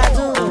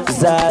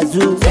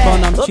 Zazu.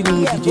 About I'm chilling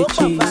with DJ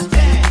Cheese.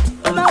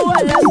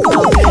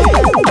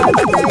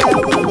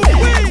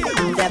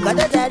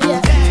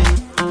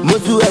 Mo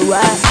tún ẹ̀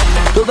wá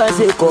tó bá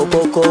ṣe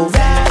kọ̀kọ̀kọ̀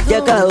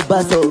jẹ́ ká bá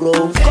sọ̀rọ̀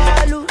o.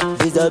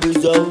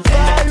 Bísọ̀bísọ̀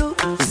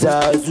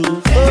Zazu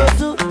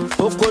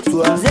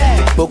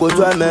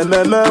Pokotua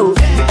mẹ́mẹ́mẹ́ o.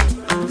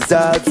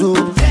 Zazu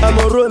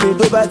amọ̀rọ̀ mi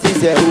tó bá ti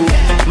ṣẹ̀ o.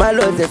 Má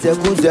lọ ṣẹ̀ṣẹ̀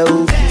kú ṣẹ̀ o.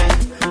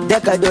 Jẹ́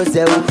ká jọ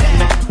ṣẹ̀ o.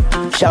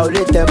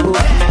 Ṣàwọlé tẹ̀mpo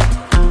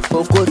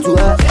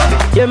Pokotua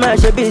yé máa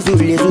ṣe bí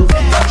ìsúlẹ̀sù.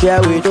 Ṣé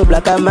àwẹ̀ tó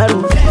Black Amaru.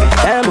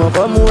 Táyàmọ̀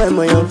kọ́ mú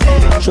ẹ̀mọ̀ yan.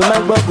 Ṣo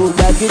máa gbọ́ kó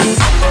gbà gidi.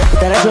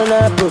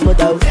 International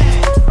promoter o.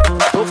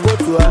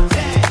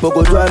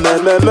 Pokotua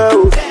mẹ́mẹ́mẹ́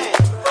o.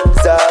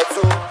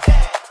 Zazu.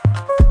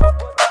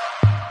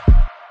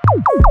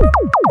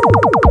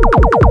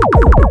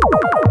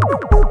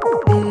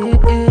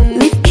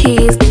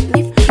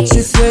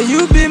 She say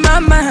you be my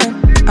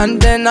man,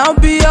 and then I'll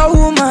be your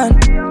woman.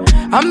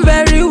 I'm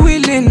very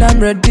willing, I'm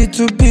ready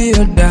to be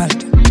your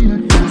dad.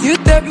 You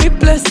take me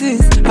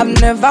places I've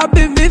never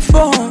been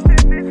before.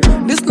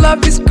 This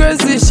love is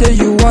crazy, say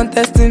you want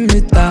testing me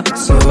that.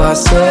 So I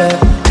swear,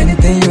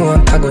 anything you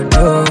want I go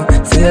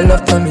do. Say your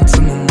love turn me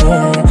to my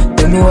mom.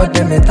 Tell me what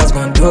them haters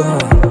gon' do.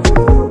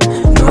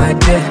 No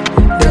idea,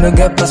 they don't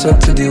get password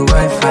to the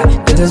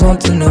Wi-Fi. They just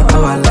want to know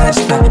our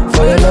lifestyle.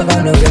 For your love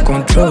I no get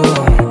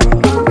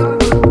control.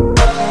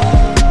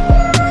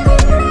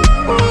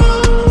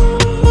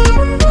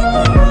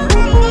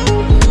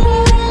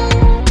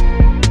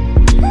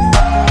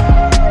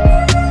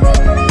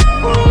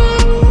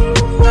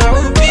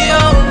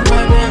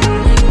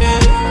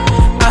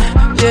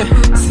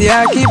 See,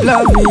 I keep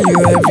loving you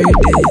every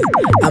day.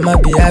 I'ma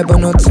be high, but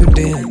not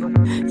today.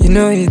 You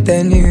know it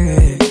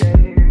anyway.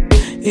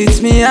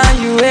 It's me and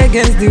you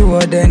against the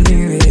world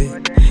anyway.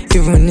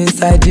 Even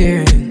inside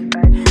the rain,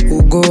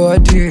 we'll go all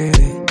the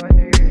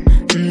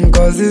way.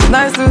 Cause it's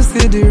nice to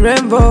see the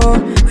rainbow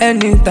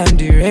anytime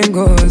the rain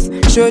goes.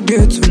 Showed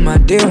you to my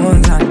day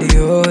ones and they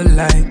all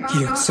like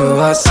you. So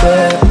I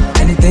swear,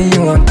 anything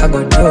you want I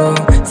go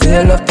do. Say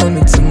your love turn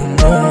me to my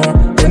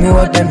mom. Tell me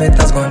what them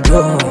haters gon'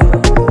 do.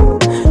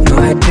 No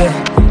idea,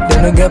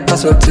 they don't get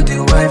password to the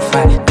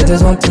Wi-Fi. They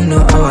just want to know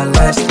our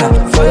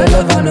lifestyle. For your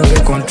love I no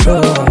get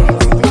control.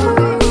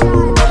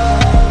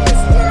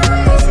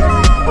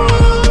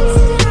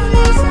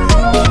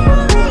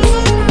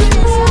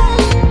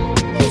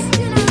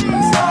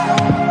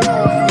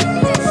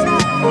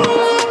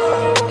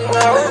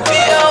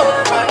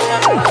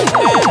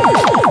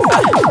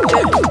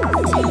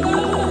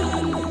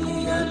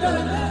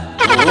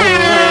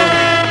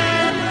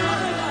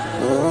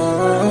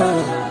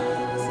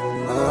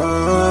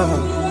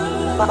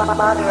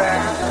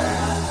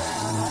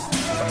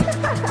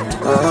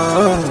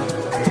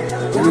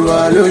 Olúwa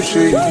ló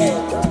ṣe yìí.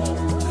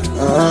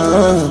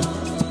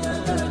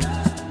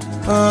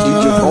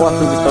 DJ kan wá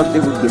tóbi tán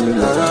tébù gbèmí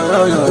lọ.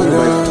 Ó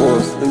my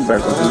first nígbà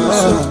kan tí mo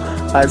sọ.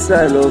 I say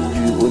I love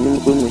you,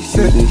 onímọ̀ mo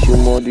ṣe lè ṣe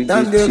mọ́ DJ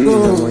ṣe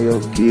ọmọ yọ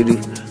kiri.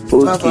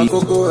 Bàbá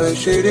kókó ẹ̀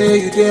ṣeré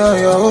ìdí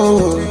ọ̀yọ́ o.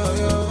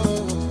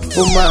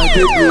 Ó máa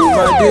débi ó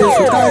máa dé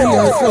so carry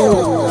your soul.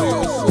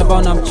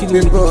 About I'm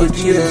chilling with DJ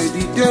Cheese.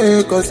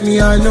 DJ, cause me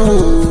I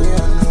know.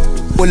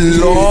 Oh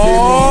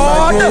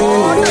Lord.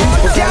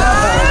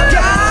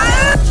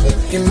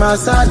 In my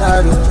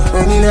salary,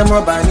 only them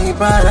up by me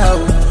para.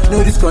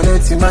 No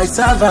disconnect in my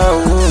server.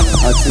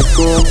 I take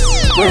go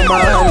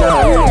my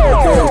life,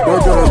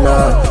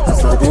 $1.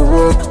 As I dey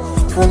work,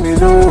 for me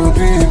low $1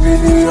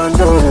 billion.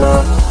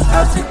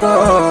 I take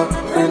go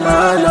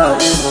my life,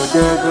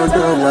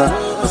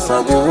 $1. As I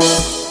dey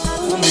work,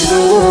 for me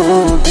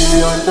low $1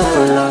 billion.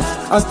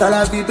 Hasta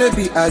la vie,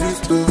 baby,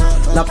 Aristo.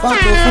 La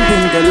parte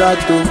fucking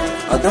gelato.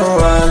 I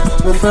don't want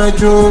no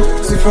federal,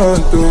 si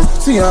fronto,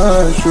 si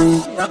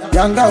ancho.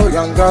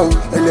 Yangao,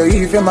 ele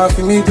ife ma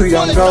fi mi do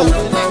yangao.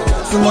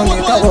 Sumo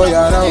ni kabo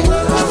yarao,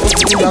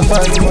 oku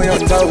yapa ni mo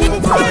yangao.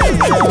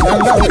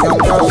 Yangao,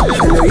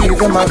 ele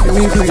ife ma fi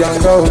mi do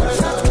yangao.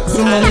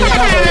 Sumo ni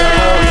kabo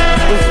yarao,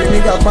 oku ni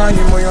kapa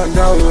ni mo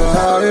yangao.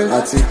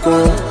 Atiko,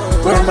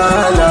 we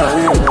mala,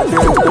 $1.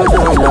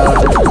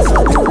 As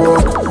I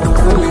walk,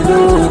 for me do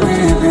 $1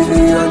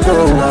 billion.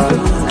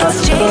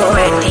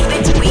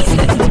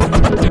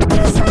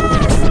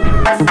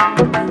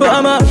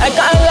 Mama, I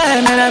can't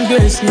lie, man, I'm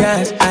crazy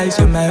as eyes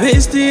on my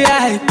wrist,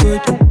 I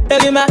could.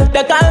 Every man,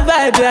 the kind of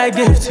vibe I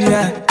give to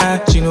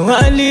you, she no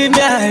one leave me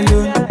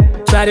alone.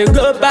 Try to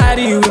go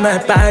party with my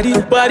party.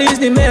 What is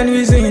the main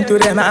reason to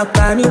them I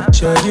find me?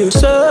 Sure, you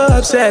so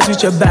obsessed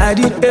with your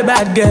body. A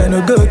bad girl,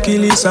 no go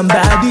kill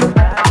somebody.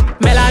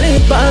 Melanie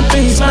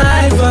pumping,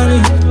 smile for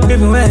me.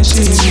 Even when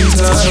she's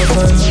not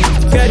funny.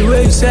 Get the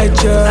way you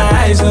set your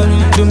eyes on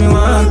me. Do me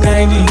one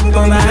kindly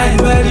for my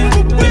body.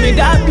 Give me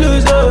that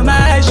blues, oh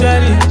my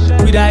shawty.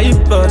 With a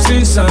hip-hop,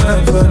 sing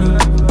song for me.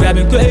 Grab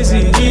me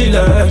crazy, he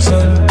loves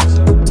son.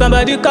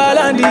 Somebody call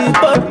on the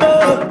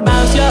popo.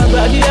 Bounce your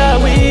body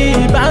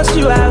away, bounce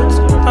you out.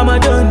 I'm a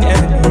done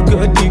and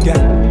go digger.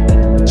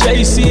 Sure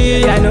you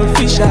see, I know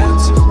fish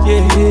out.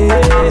 Yeah.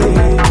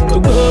 Go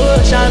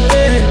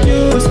champagne,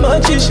 you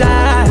smoke shisha.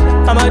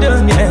 I'm a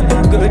done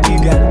and go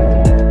digger.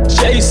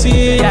 Sure you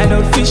see, I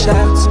know fish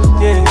out.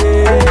 Yeah.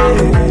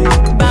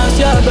 Bounce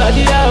your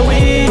body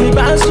away,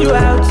 bounce you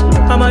out.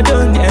 I'm a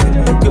done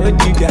and go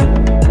digger.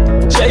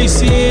 Sure you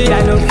see,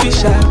 I know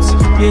fish out.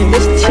 Yeah.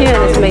 This tune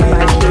is made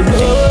by King.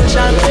 Go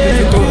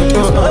champagne,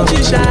 you smoke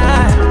shisha.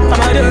 I'm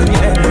a done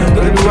and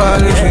go digger.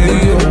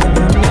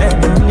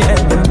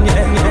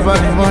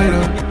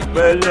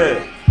 Belle,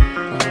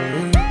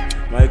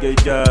 Michael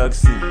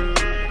Jackson.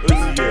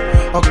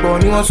 Ọ̀pọ̀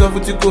ni wọ́n sọ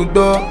fún tí kò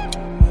gbọ́,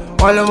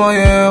 wọ́n lọ́mọ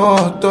yẹn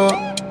wọ́n tọ́.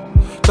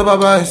 Tó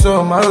bàbá ìsọ̀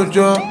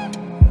márùjọ́,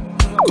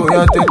 kò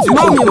yà tẹ̀tí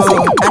kò gbọ́.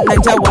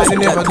 Wọ́n sì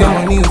never get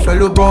money ìfẹ́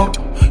ló bọ́n.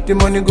 The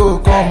money go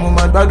come, mo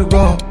máa gbádùn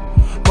gan.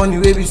 Money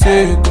wey be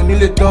say kò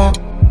nílé tán.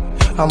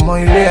 Àmọ́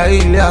ilé ayé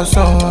ilé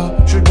asán.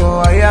 Ṣùgbọ́n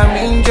àyà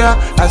mi ń já.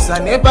 As I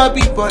never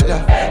be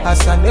baller,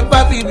 as I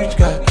never be rich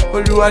guy.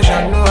 Olúwa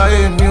ṣàánú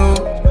ayé mi o.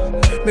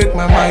 Make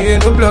my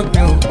mind no block me,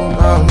 oh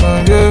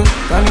man, yeah.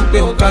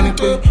 Can it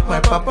pay? My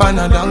papa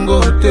na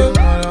Dangote.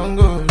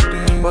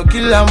 But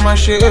kill a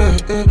mache,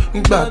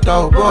 nígbà tá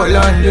ò bọ́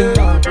láńdé.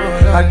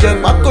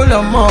 Àjẹpákó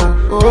lọ́mọ,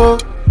 oh.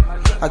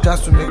 I got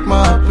to make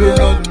my pay.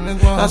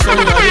 That's all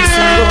I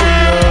listen to,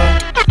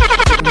 Lord.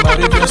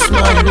 Somebody just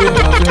smile,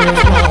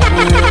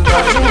 yeah.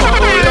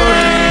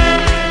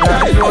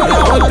 That is what I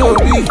want to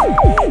be.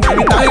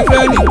 Anytime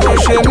friend go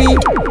share me,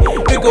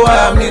 they go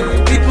hire me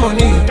with big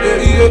money,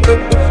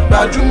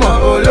 gbajúmọ̀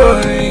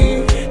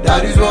olórin,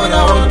 that is what I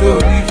want to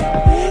be.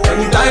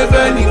 Anytime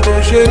friend go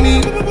share me,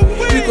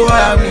 they go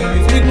hire me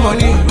with big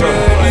money.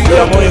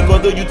 Àmọ́ nǹkan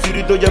tójú ti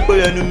rí tó jẹ́ pé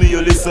ẹnu mi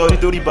ò lè sọ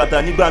nítorí bàtà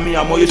nígbà mi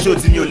àmọ́ yé ṣó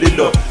tí mi ò lè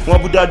lọ. Wọ́n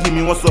bú dádì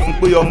mi wọ́n sọ fún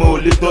pé ọmọ ò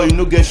lè tọ́ you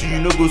no get shoe, you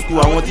no go school.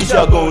 Àwọn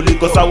tíṣà gan ò lè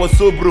kọ́ sáwọ́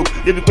so broke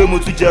débi pé mo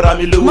tún jẹra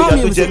mi lówó ìyá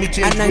tó jẹ mí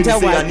change fún mi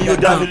ṣe àní yóò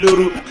dá mi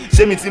lóró.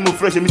 Ṣé mi tí mo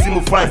fresh, ṣé mi tí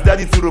mo fine,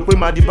 dádì ti rò pé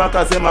màá di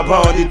báńkà sẹ́ máa bá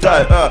wọn dé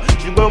táì.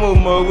 Ṣùgbọ́n mo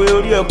mọ̀ òwe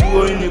orí ẹ̀kú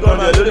orin nìkan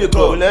náà ló lè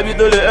kọ̀. Òlẹ́bí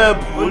tó lè help,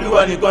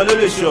 olúwa nìkan ló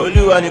lè ṣọ̀,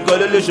 olúwa nìkan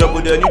ló lè ṣọ̀, kò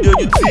dẹ̀ ní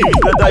dójú tì mí.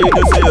 Better you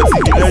don't say your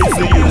TV, very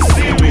soon you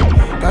see me.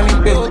 Can it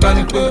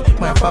pay?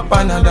 My papa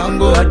na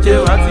Dango. Ajé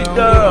wa ti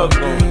dọ̀rọ̀.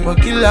 But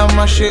kí la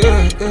máa ṣe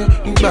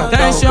nígbà tá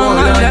ò bọ́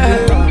láńdé.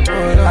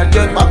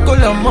 Àjẹpákó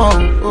lọ́mọ,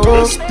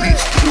 oh.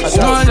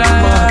 Small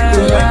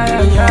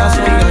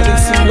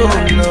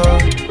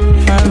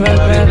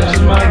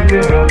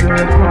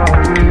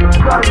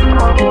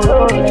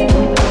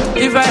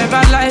If I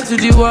ever lie to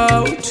the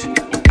world,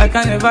 I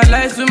can never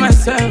lie to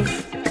myself.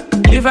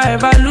 If I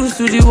ever lose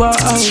to the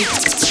world,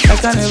 I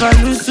can never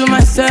lose to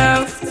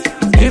myself.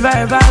 If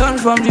I ever run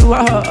from the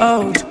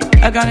world,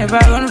 I can never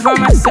run from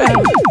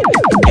myself.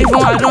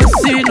 Even I don't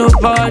see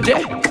nobody,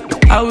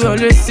 I will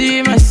always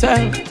see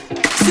myself.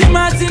 See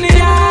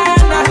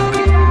Martiniana,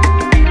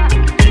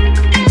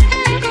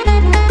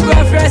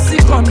 prophecy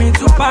coming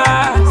to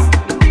pass.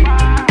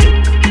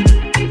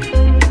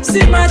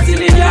 See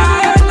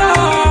Martiniana,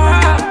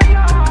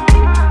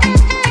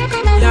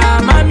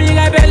 yeah, mommy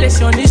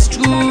revelation is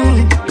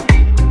true.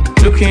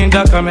 Look in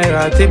the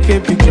camera, take a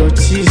picture,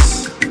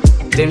 cheese.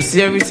 Them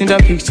see everything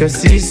that picture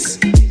sees.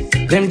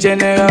 Them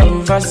general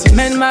overseas.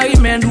 Men marry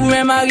men,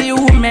 women marry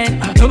women.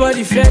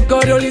 Nobody fear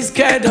God, only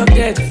scared of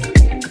death.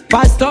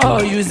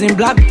 Pastor using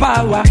black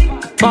power.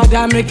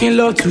 Father making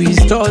love to his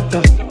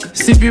daughter.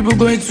 See people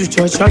going to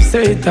church of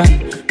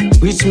Satan.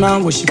 Rich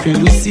man worshiping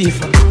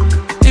Lucifer.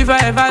 If I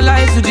ever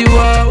lie to the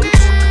world,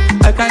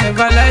 I can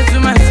never lie to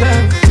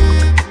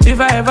myself. If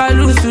I ever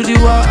lose to the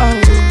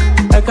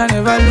world, I can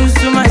never lose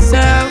to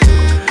myself.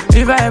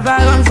 If I ever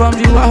run from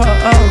the world,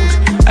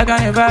 I can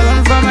never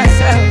run from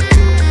myself.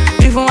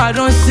 Even I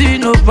don't see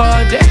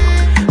nobody,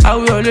 I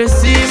will always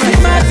see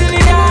myself.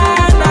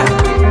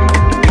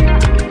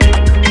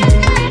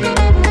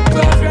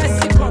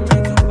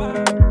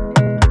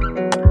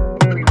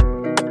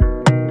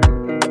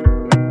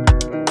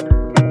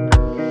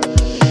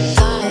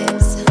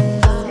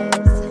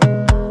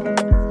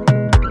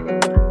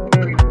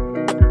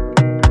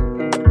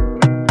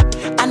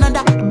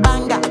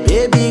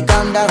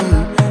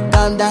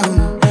 Calm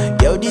down.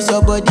 Yo, this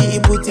your body,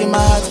 it put in my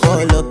heart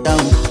for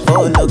lockdown,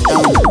 oh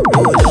lockdown.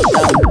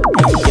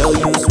 Yo,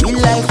 you sweet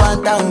life,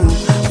 phantom.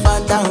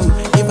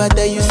 If I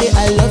tell you say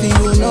I love you,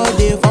 you know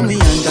they for me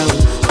young girl,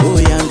 oh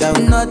young girl.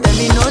 No tell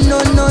me no,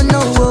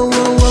 oh.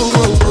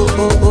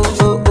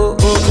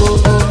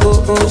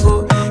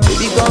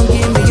 Baby, come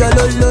give me your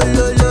lo.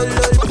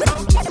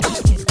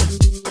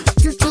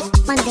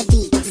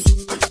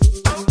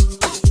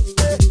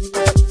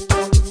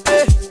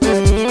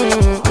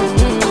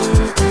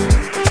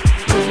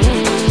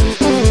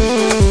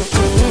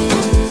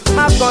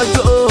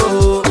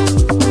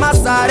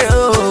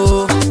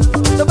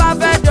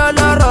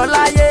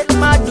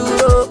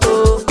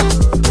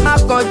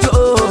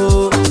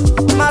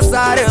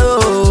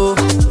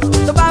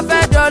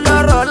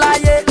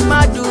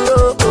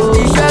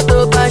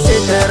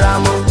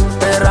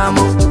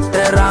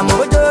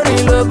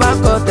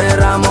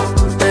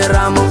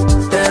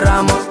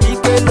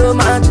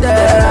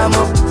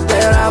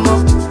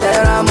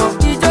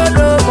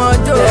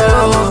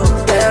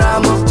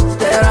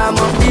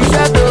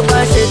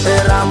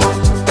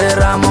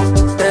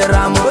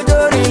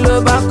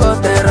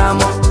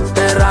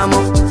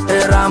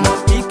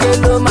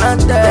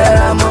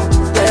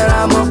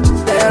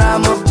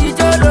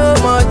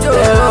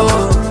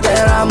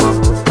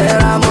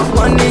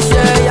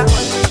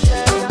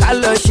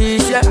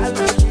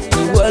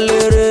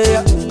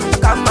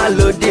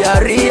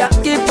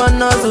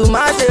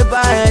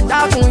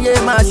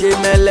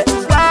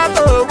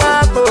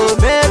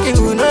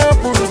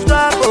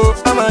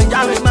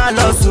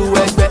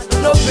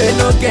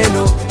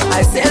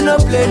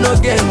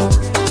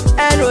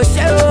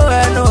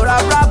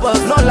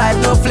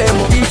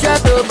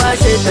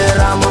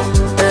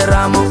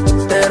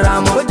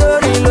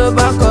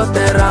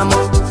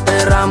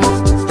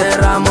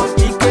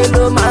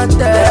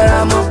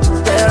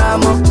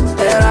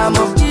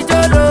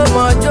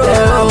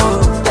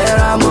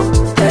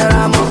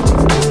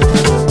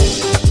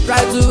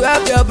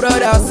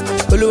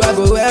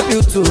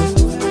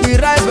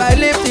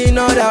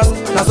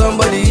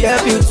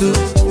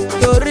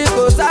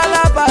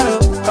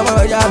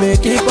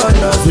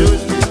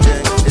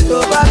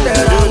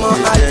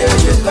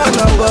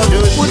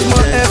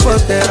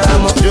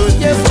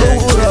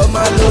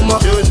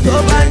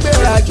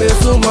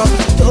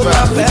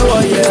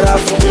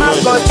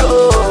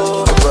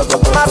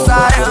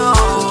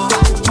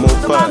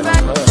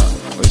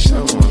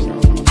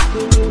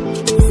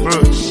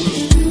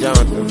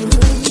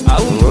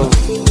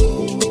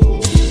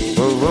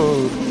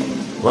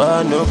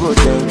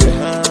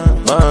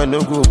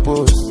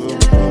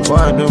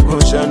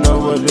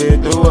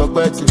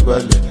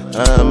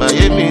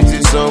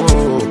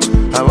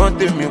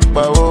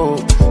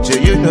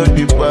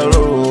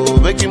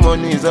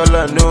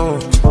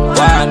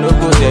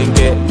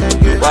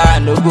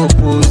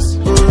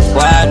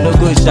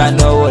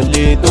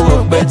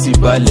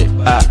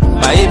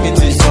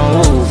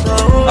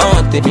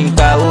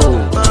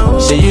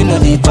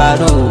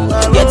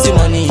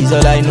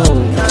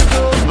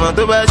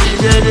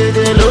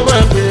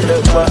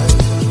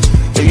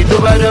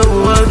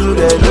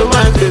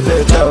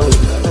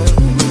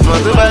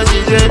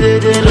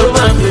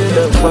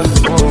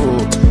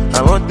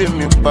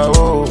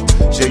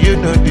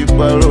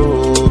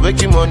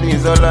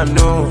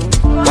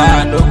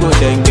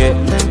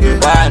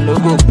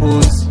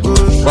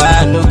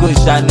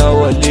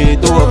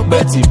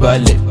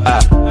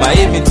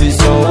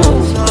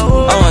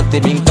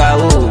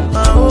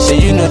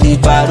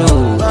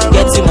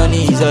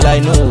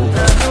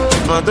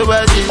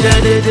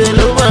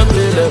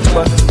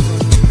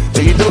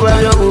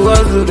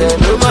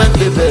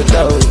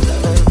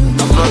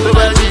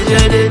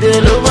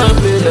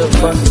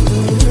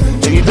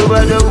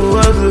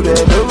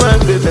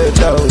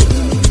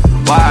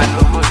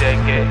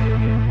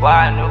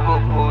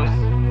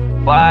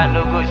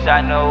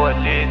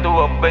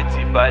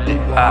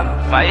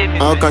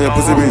 How can your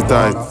pussy be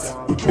tight?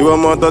 You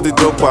want more than the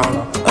dopa?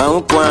 I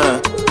don't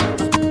want.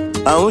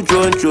 I don't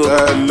want you.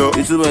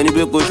 It's too many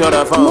people shut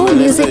up. More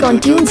music on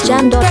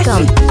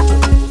tunesjam.com.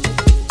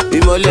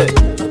 Imole,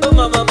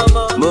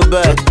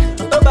 Mobile,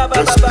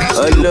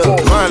 hello,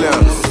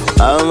 Malian.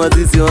 àwọn ọmọ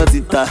títí wọ́n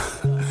ti ta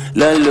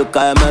lọ́nlọ́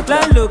kayamata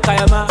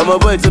ọmọ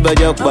bọ́ọ̀ tó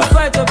bàjẹ́ pa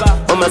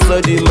wọ́n máa sọ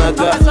di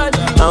maga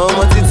àwọn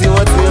ọmọ títí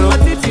wọ́n ti rán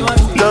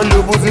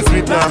lọ́nlọ́ pussy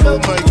sweet na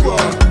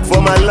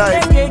for my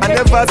life I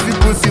never see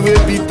pussy wey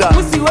bitter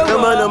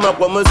no ma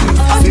pọ̀ mọ́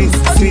sweet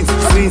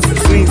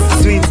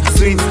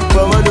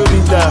pọ̀mọ́ no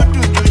bitter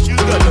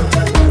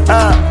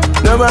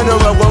no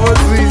ma pọ̀ mọ́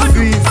sweet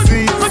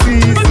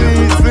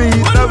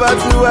number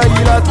 2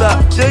 wáyé látà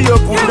ṣé yóò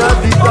kù náà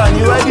bitter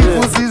ni why the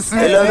pussy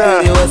sweet na.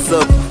 Hello, what's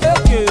up?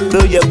 So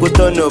you go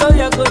turn up.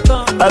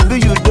 I be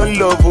you don't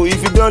love,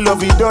 if you don't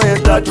love, you don't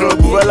enter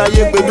trouble. While I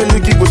ain't baby,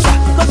 licky go sha.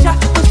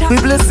 We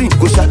blessing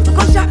go sha.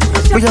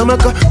 We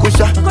amaka go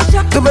sha.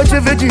 To be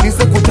veggie is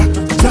a go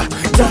sha.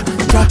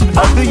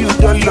 I be you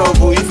don't love,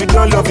 if you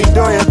don't love, you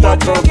don't enter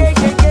trouble.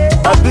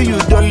 I be you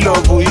don't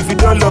love, if you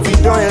don't love, you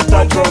don't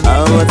enter trouble.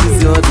 I want to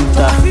see what you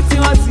ta.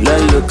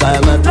 Lolo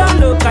kayamata.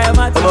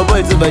 I'm a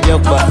boy to buy your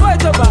car.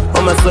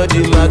 I'm a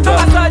sodi maga.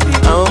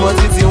 I'm a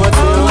titi what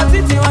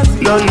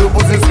you. Lolo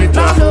pussy sweet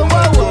na.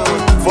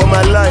 For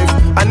my life,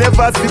 I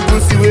never see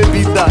pussy way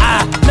bitter.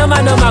 No ma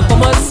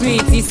come on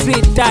sweet, it's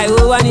sweet die.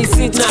 Oh one is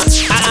sweet now.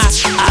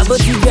 Abo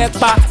ti jẹ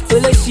pa,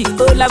 olóṣì,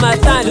 ó la máa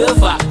tán ló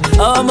fà.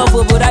 Ọmọ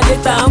fòbò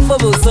dájẹ́ta, ń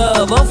fòbò sọ,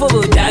 ọmọ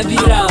fòbò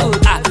dábìrà o.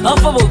 Ń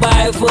fòbò gba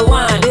iPhone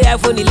 1, dé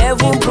iPhone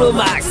 11 Pro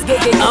Max.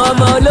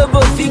 Ọmọ olóbò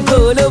fígò,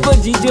 olóbò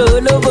jíjó,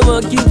 olóbò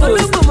monkey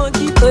post.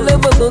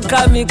 Olóbò kò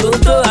ká mi kò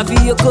tó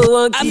àfihàn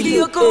wọn kiri.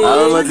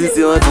 Àwọn ọmọ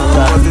títí wọ́n ti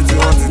ta,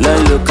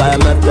 lọ́nlọ́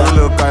kayamata.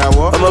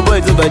 Ọmọ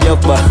bọ́ọ̀ tó bàjẹ́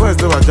pa,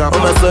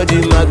 wọ́n máa sọ di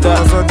maga.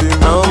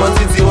 Àwọn ọmọ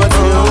títí wọ́n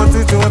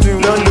ti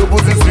rán, lọ́nlọ́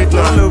pussy sweet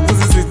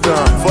na.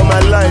 For my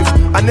life,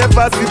 I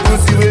never see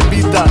pussy way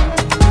bitter.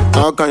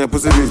 How can your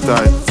pussy be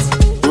tight?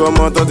 You want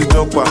more to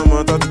joke pa.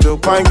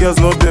 Fine girls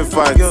no dey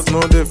fight.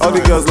 All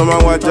the girls no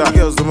man watch ya.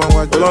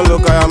 Don't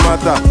look at your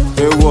matter.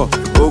 Ewo,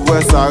 obo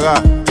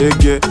esara,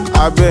 ege,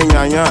 abe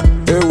nyanya.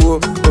 Ewo,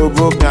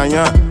 obo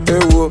nyanya.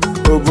 Ewo,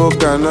 obo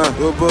kana.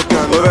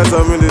 Ove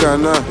so mi di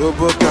kana.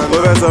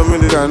 Ove so mi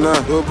di kana.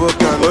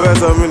 Ove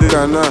so mi di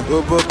kana.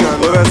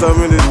 Ove so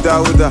mi di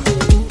Dauda.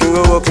 Go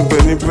working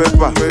penny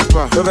paper.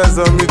 Don't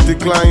ever me the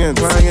client.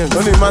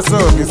 Only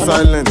myself be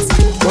silent.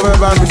 Don't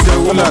ever me say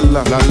ooh la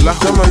la.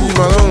 Some of you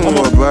man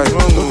don't buy.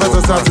 Don't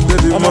ever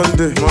Saturday the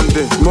Monday.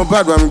 Mo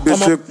bad when me be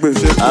shake.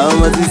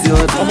 I'm a this you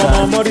on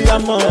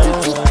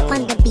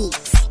the beat.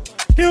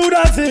 You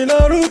dance in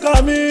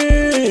orúkọ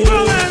mi.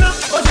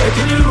 Ó ṣe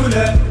kíní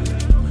lulẹ̀,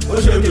 ó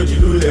ṣe kejì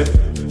lulẹ̀,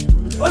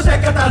 ó ṣe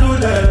kẹta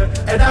lulẹ̀,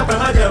 ẹ̀dá pẹ̀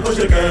má jẹ́ kó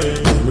ṣe kẹrin.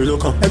 Èmi ló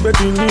kàn. Ẹgbẹ́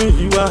ti ní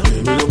ìwà,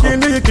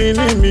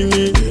 kíní mi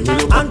ni.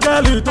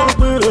 Áńgẹ́lì tó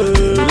péré,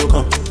 èmi ló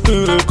kàn.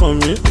 Péré kan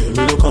mi,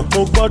 èmi ló kàn.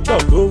 Mo gbọ́dọ̀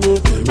lówó,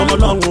 ọmọ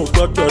náà mo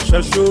gbọ́dọ̀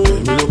ṣẹ́ṣó,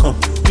 èmi ló kàn.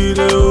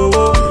 Ire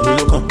owó, èmi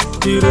ló kàn.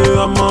 Ire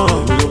ọmọ,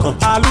 èmi ló kàn.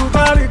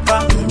 Àlùbáríkà,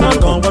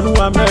 London wọnú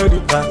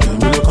Amẹ́ríkà,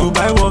 èmi ló kàn.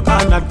 Dubai wọ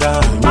Canada,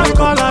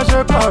 Akọ́lá ṣe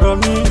kọ̀rọ̀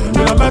mi,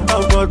 ìran mẹ́ta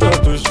gbọ́dọ̀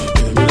tó ṣì,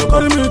 èmi ló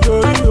kàn. Kórìí mi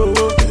torí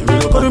owó, èmi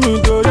ló kàn. Kórìí mi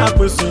torí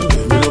àpèsè,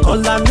 èmi ló kàn.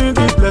 Ọ̀la ní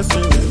the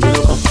blessing, èmi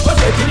ló kàn. Ó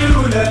ṣe kíní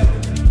lulẹ̀,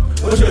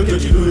 ó ṣe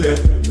kejì lulẹ̀,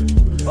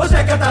 ó ṣe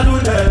kẹta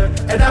lulẹ̀,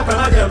 ẹ̀dá pẹ̀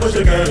má jẹ́ kó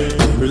ṣe kẹrin.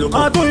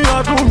 Ọdún yìí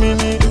ọdún mi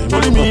ni,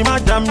 orí mi má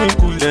já mi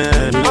kulẹ̀.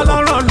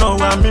 Ọlọ́run ọ̀nà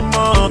wa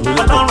mímọ́,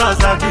 ọlọ́run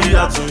àṣàkì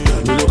àtúnyẹ̀.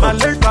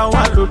 Màlẹ́ ìgbà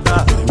wa ló dá,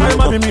 ayé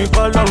má mi mi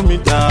kọ́ lọ́run mi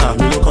dá.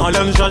 Àwọn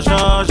ẹlẹ́nu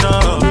ṣọ́ṣọ́ṣọ́,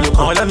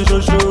 àwọn ẹlẹ́nu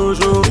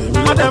ṣoṣooṣo.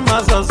 Mọ́tẹ́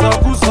máa sọ̀sọ̀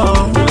kú sọ,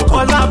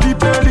 ọlá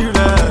bíbélì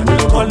rẹ̀,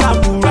 ọlá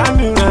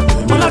Kùránì rẹ̀.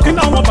 Ọlá kí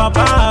náà wọn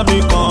bàbá mi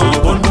kan,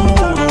 olú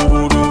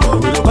wòròwòrò.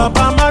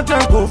 Bàbá má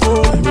jẹ́ kófó,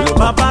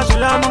 bàbá ṣe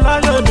àánú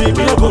láyé mi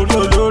kí èkó rí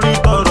olórí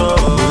tọrọ.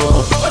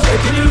 Ó ṣe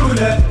kíní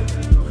lulẹ̀,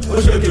 ó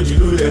ṣe kejì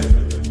lulẹ̀,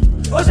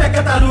 ó ṣe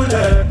kẹta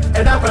lulẹ̀,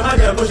 ẹ̀dá pẹ̀ má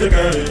jẹ́ kó ṣe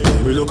kẹrin.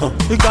 Èmi ló kàn.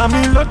 Ìgbà mi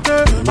ló dé,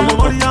 ọmọ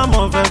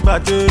Mọ́ríyámọ̀ fẹ́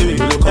gbàdé.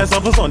 Ẹ sọ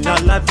fún Sọ̀ní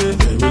Aládé.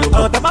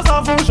 Ọ̀rọ̀ tẹ bá sọ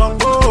fún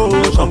Ṣàngó,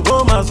 Ṣàngó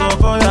máa sọ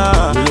fọ́yà.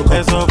 Ẹ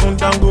sọ fún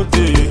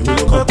Dangote,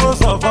 pé kó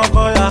sọ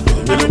fọ́kọ́yà.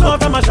 Èmi náà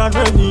fẹ́ máa ṣàdó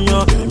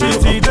ènìyàn, bíi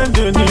ti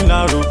Dende ní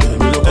Ìlàró.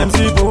 MC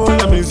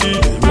Bowóyèmísí,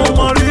 mo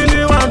mọ rí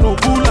níwájú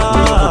kúlà.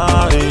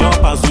 Èèyàn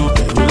Pàṣọ,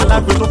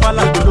 alágbè tó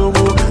fàlàgbé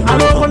lówó.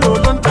 Alókòlò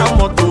ló ń ta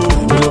mọ́tò.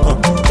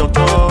 Dr.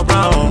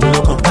 Brown,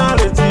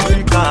 Dáre ti rí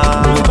ká.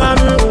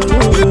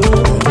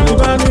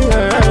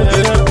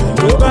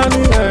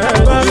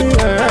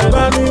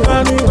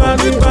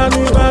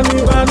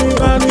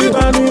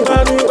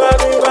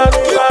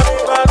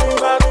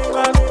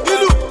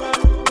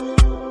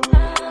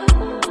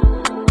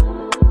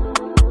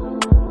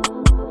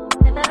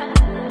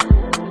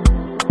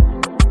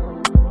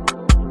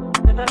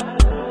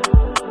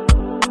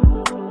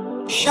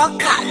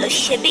 Ṣọ́kà ló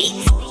ṣe beat.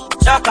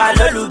 Ṣọ́kà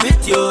ló lu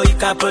bíìtì o,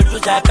 ìka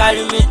producer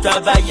kárí mi tó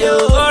àbáyé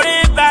o. Orí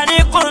bá ní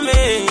kún mi,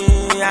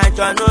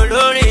 àjọ̀nù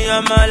lórí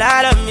ọmọ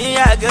lálọ́ mi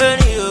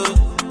àgẹ́rì o.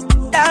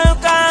 Dáhùn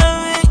kan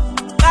mi,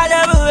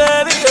 kájọ́bù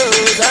bẹ́bí o,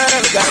 sọ́nà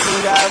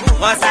gbàgbọ́dàbù.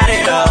 Wọ́n sáré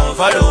lọ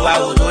fọ́lọ́ wa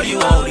ò torí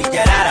wọn ò rí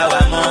jẹ́ lára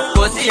wa mọ́.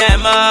 Kò sí ẹ̀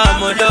mọ́,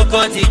 mo lóko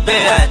ti gbé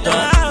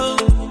àtàn.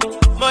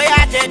 Mo yá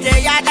tètè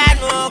yá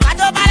dànù, ká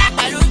tó bá la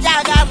pẹ̀lú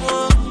jágàmù.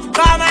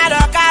 Kọ́ má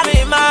lọ ká mi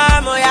mọ́,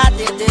 mo yá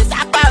tètè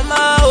sápá mọ́.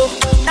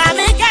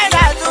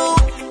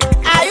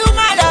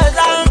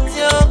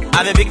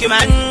 I'm a big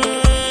man.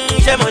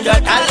 She mo jo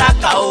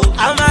talaka o.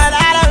 I'm a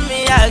lot of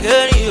me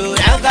agony o.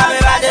 Now come me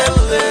back there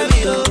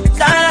baby o.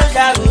 Sana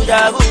shabu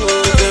shabu o.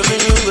 Baby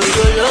you go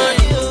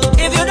alone o.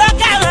 If you don't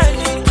care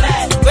money,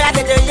 we are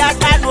the danger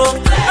stand o.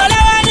 All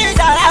I want is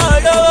all I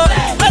hold o.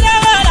 All I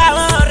want I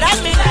want rap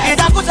me.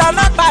 Itakusa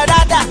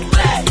makpadata.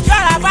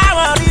 Shara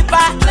power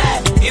ripa.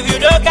 If you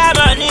don't care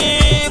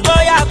money,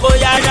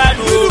 boya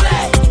janu o.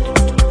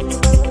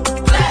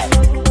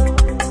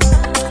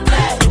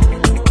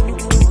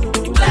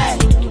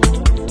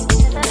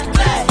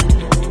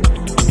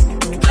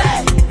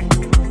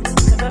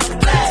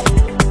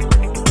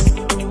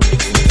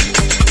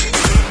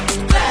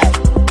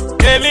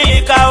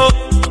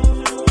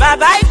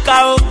 Baba ika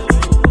o,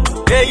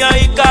 èèyàn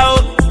ika o,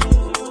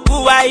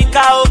 wúwa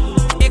ika o,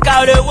 ika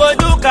ò lè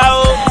wojú ka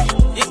o,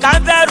 ika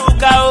ń bẹ̀rù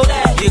ka o,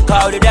 ika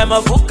ò lè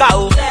dẹ̀mọ̀ fún ka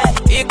o,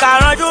 ika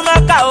ránjú mọ́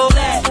ka o,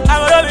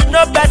 àwọn olómi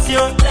no person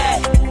o,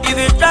 if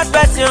you trust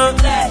person o,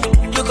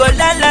 you go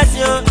learn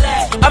lesson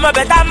o, ọmọ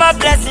bẹ̀tà mọ́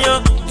blessing o,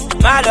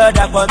 má lọ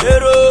dàpọ̀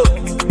mérò,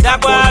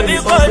 dàpọ̀ àbí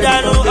kò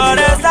dànù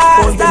ọ̀rẹ́ sáà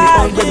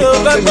kí o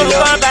gbogbo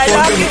kan bá yọ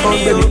kí ni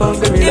o,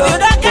 if you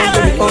don't care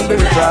me,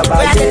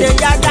 bóyá tètè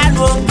já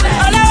dànù o.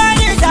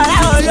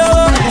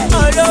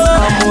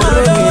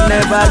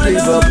 Never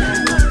give up.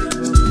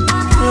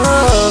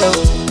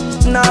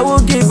 Now we'll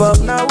give up,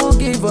 now we'll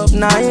give up.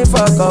 Now you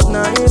fuck up,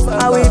 now you fuck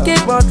up. I will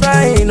keep on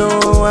trying, no,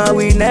 and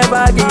we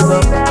never give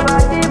up.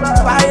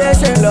 Báyé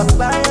ṣe lọ,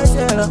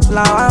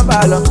 làwọn bá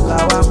lọ.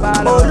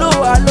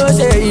 Olúwa ló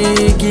ṣe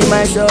yìí kí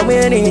máa ṣọ́ mí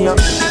ènìyàn.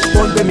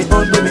 Ó ń gbé mi lọ.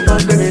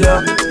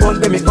 Ó ń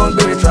gbé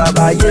mi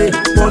travayé.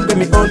 Ó ń gbé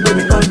mi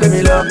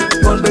lọ.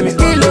 Ó ń gbé mi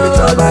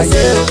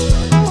travayé.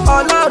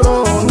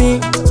 Ọlọ́run mi,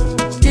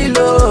 kí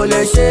ló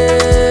lè ṣe?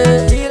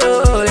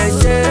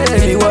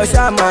 Ìwọ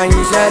ṣàmà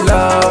iṣẹ́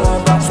lọ,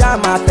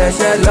 ṣàmà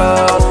tẹ̀ṣẹ́ lọ,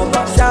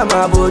 ṣàmà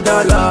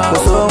bòdán lọ, kò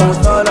sóhun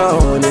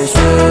tọ́lọ́run lè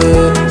ṣe.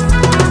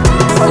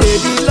 Ó lè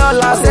di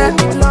lọ́la sẹ́,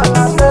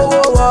 owó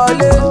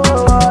wọlé.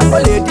 Ó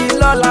lè di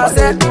lọ́la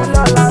sẹ́,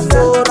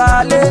 owó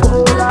ralé.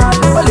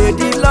 Ó lè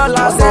di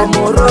lọ́la sẹ́,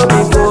 mo rómi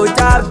kò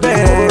jábẹ́.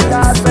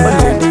 Ó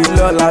lè di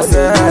lọ́la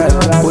sẹ́,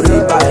 orí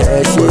bá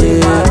ẹ̀ ṣe.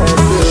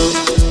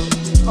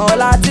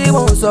 Ọlá tí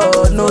mo sọ,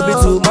 no be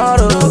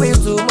tomorrow.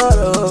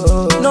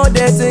 No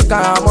dey think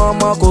am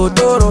ọmọ kò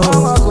tóró.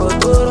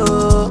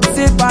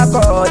 Sit back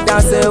or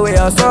dance away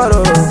your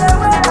sorrow.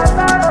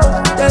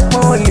 Take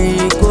money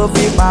kò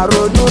fi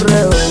pàrọ̀dún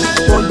rẹ̀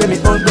o. Ó ń gbé mi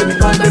lọ. Ó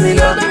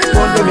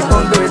ń gbé mi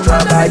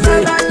travayé.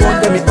 Ó ń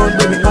gbé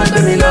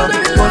mi lọ.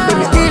 Ó ń gbé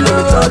mi kí ló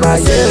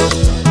travayé o.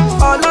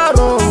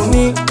 Ọlọ́run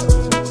mi,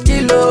 kí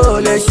ló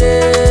lè ṣe?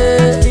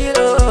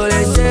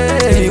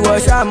 Ìwọ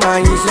ṣàmà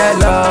iṣẹ́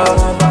lọ,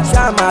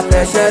 ṣàmà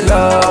tẹ̀ṣẹ́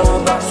lọ,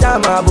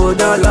 ṣàmà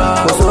bòdán lọ,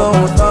 kò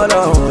sóhun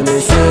tọ́lọ́run lè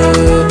ṣe.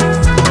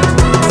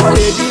 Ó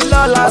lè di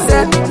lọ́la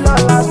sẹ́,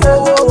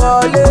 owó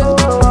wọlé.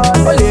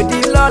 Ó lè di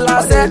lọ́la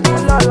sẹ́,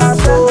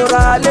 owó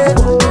ralé.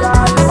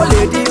 Ó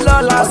lè di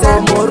lọ́la sẹ́,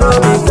 mo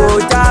rómi kò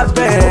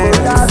jábẹ́.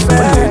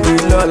 Ó lè di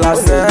lọ́la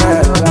sẹ́,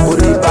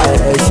 orí bá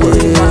ẹ̀ ṣe.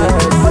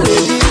 Ó lè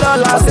di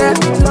lọ́la sẹ́,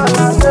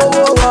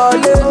 owó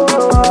wọlé.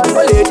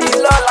 Ó lè di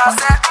lọ́la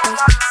sẹ́.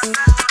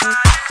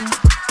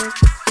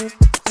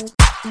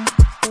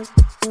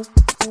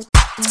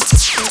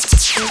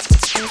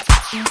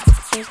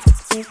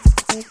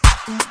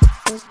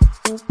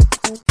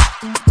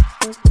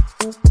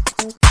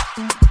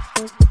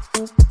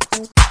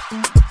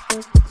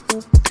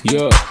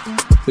 Yo,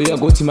 we are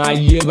going to my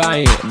year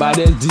by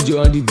baddest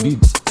DJ on the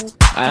beat.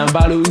 I am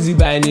Balo Uzi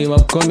by name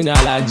of Coming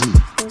Alaji.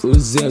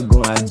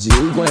 Ozegon Aji,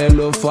 Ogun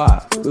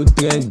Elofa,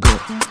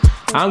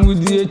 Otrengon. I'm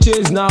with DJ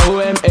Chase now,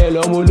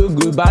 OML,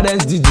 Omologo,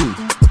 baddest DJ.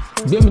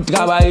 Gbé mi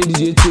travailler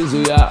DJ Chase,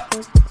 oh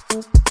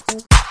yeah.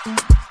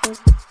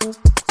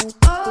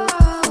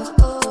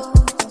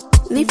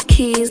 Leave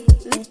keys.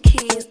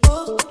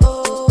 All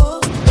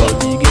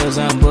the girls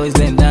and boys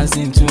them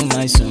dancing to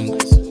my song.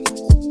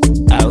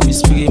 I will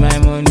spray my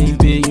money,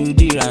 pay you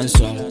the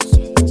ransom.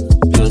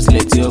 Just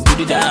let you put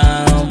it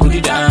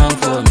down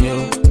for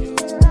me.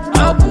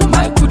 I'll put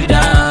my put it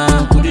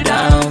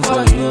down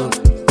for you.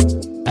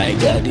 I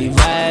got the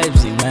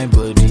vibes in my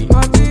body,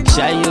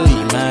 shayo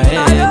in my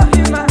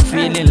head,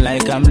 feeling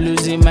like I'm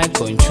losing my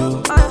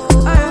control.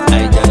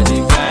 I got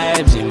the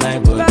vibes in my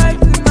body,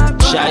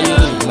 shayo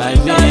in my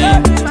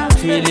vein,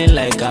 feeling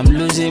like I'm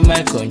losing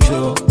my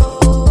control.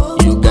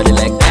 You got it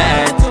like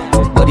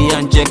that, body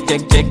on check,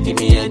 give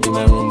me a do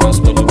my room, I'll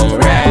spend my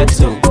racks,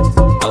 so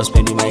I'll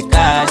spend my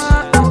cash,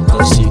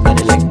 cause you got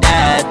it like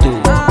that, too.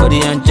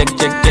 Body on check,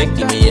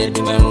 give me a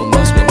do my room,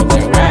 I'll spend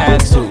my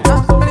racks, so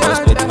I'll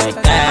spend my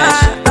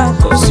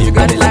cash, cause you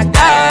got it like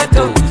that,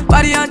 too.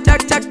 Body on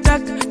check,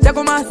 check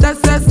on my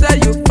say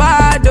you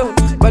bad, oh.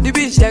 Body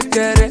be check,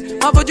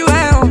 I'll put you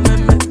on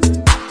me.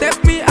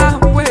 Take me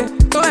away,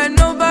 go and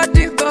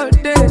nobody go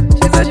there.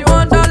 She said she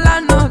want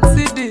 $1, not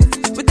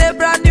CDs, with a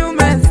brand new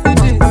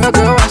Mercedes. I'm a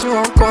girl, she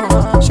won't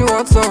come, she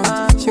wants some,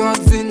 she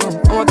wants to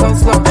know, I want to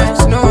slow,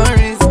 she no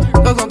worries,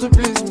 doesn't want to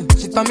please me.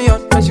 She turn me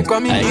on, and she call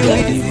me I new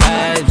got the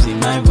vibes in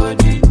my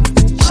body,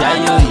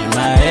 shayo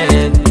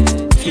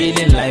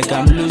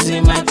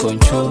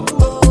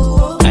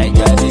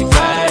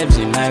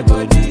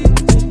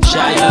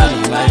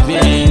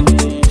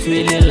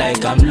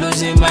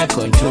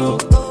control.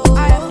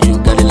 You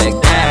got it like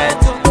that.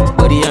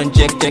 Body on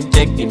check, check,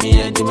 check. Give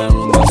me a demand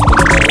room. I'll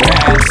spend my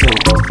rap, so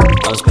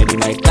I'll spend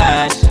my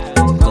cash.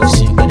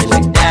 Cause you got it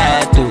like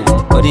that, too.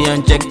 Body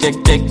on check, check,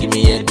 check. Give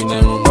me a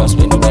demand room. I'll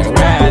spend my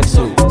rap,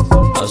 so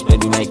I'll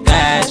spend my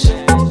cash.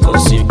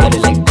 Cause you got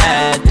it like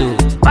that, too.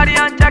 Body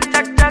on check,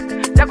 check, check.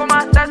 Check on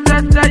my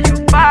set,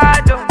 you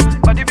bad.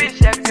 Body be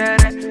check,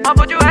 check. I'll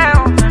put you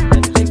on.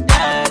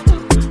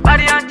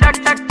 Body on check,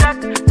 check, check.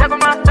 Check on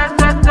my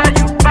set,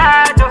 you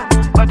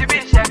bad. Body be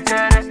check,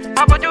 check.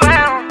 I'll put you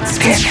on.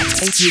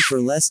 Thank you for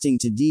listening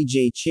to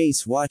DJ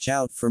Chase. Watch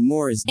out for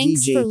more as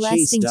Thanks for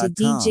listening to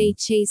DJChase.com. DJ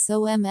Chase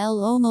OML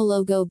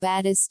Omologo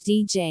Baddest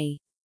DJ.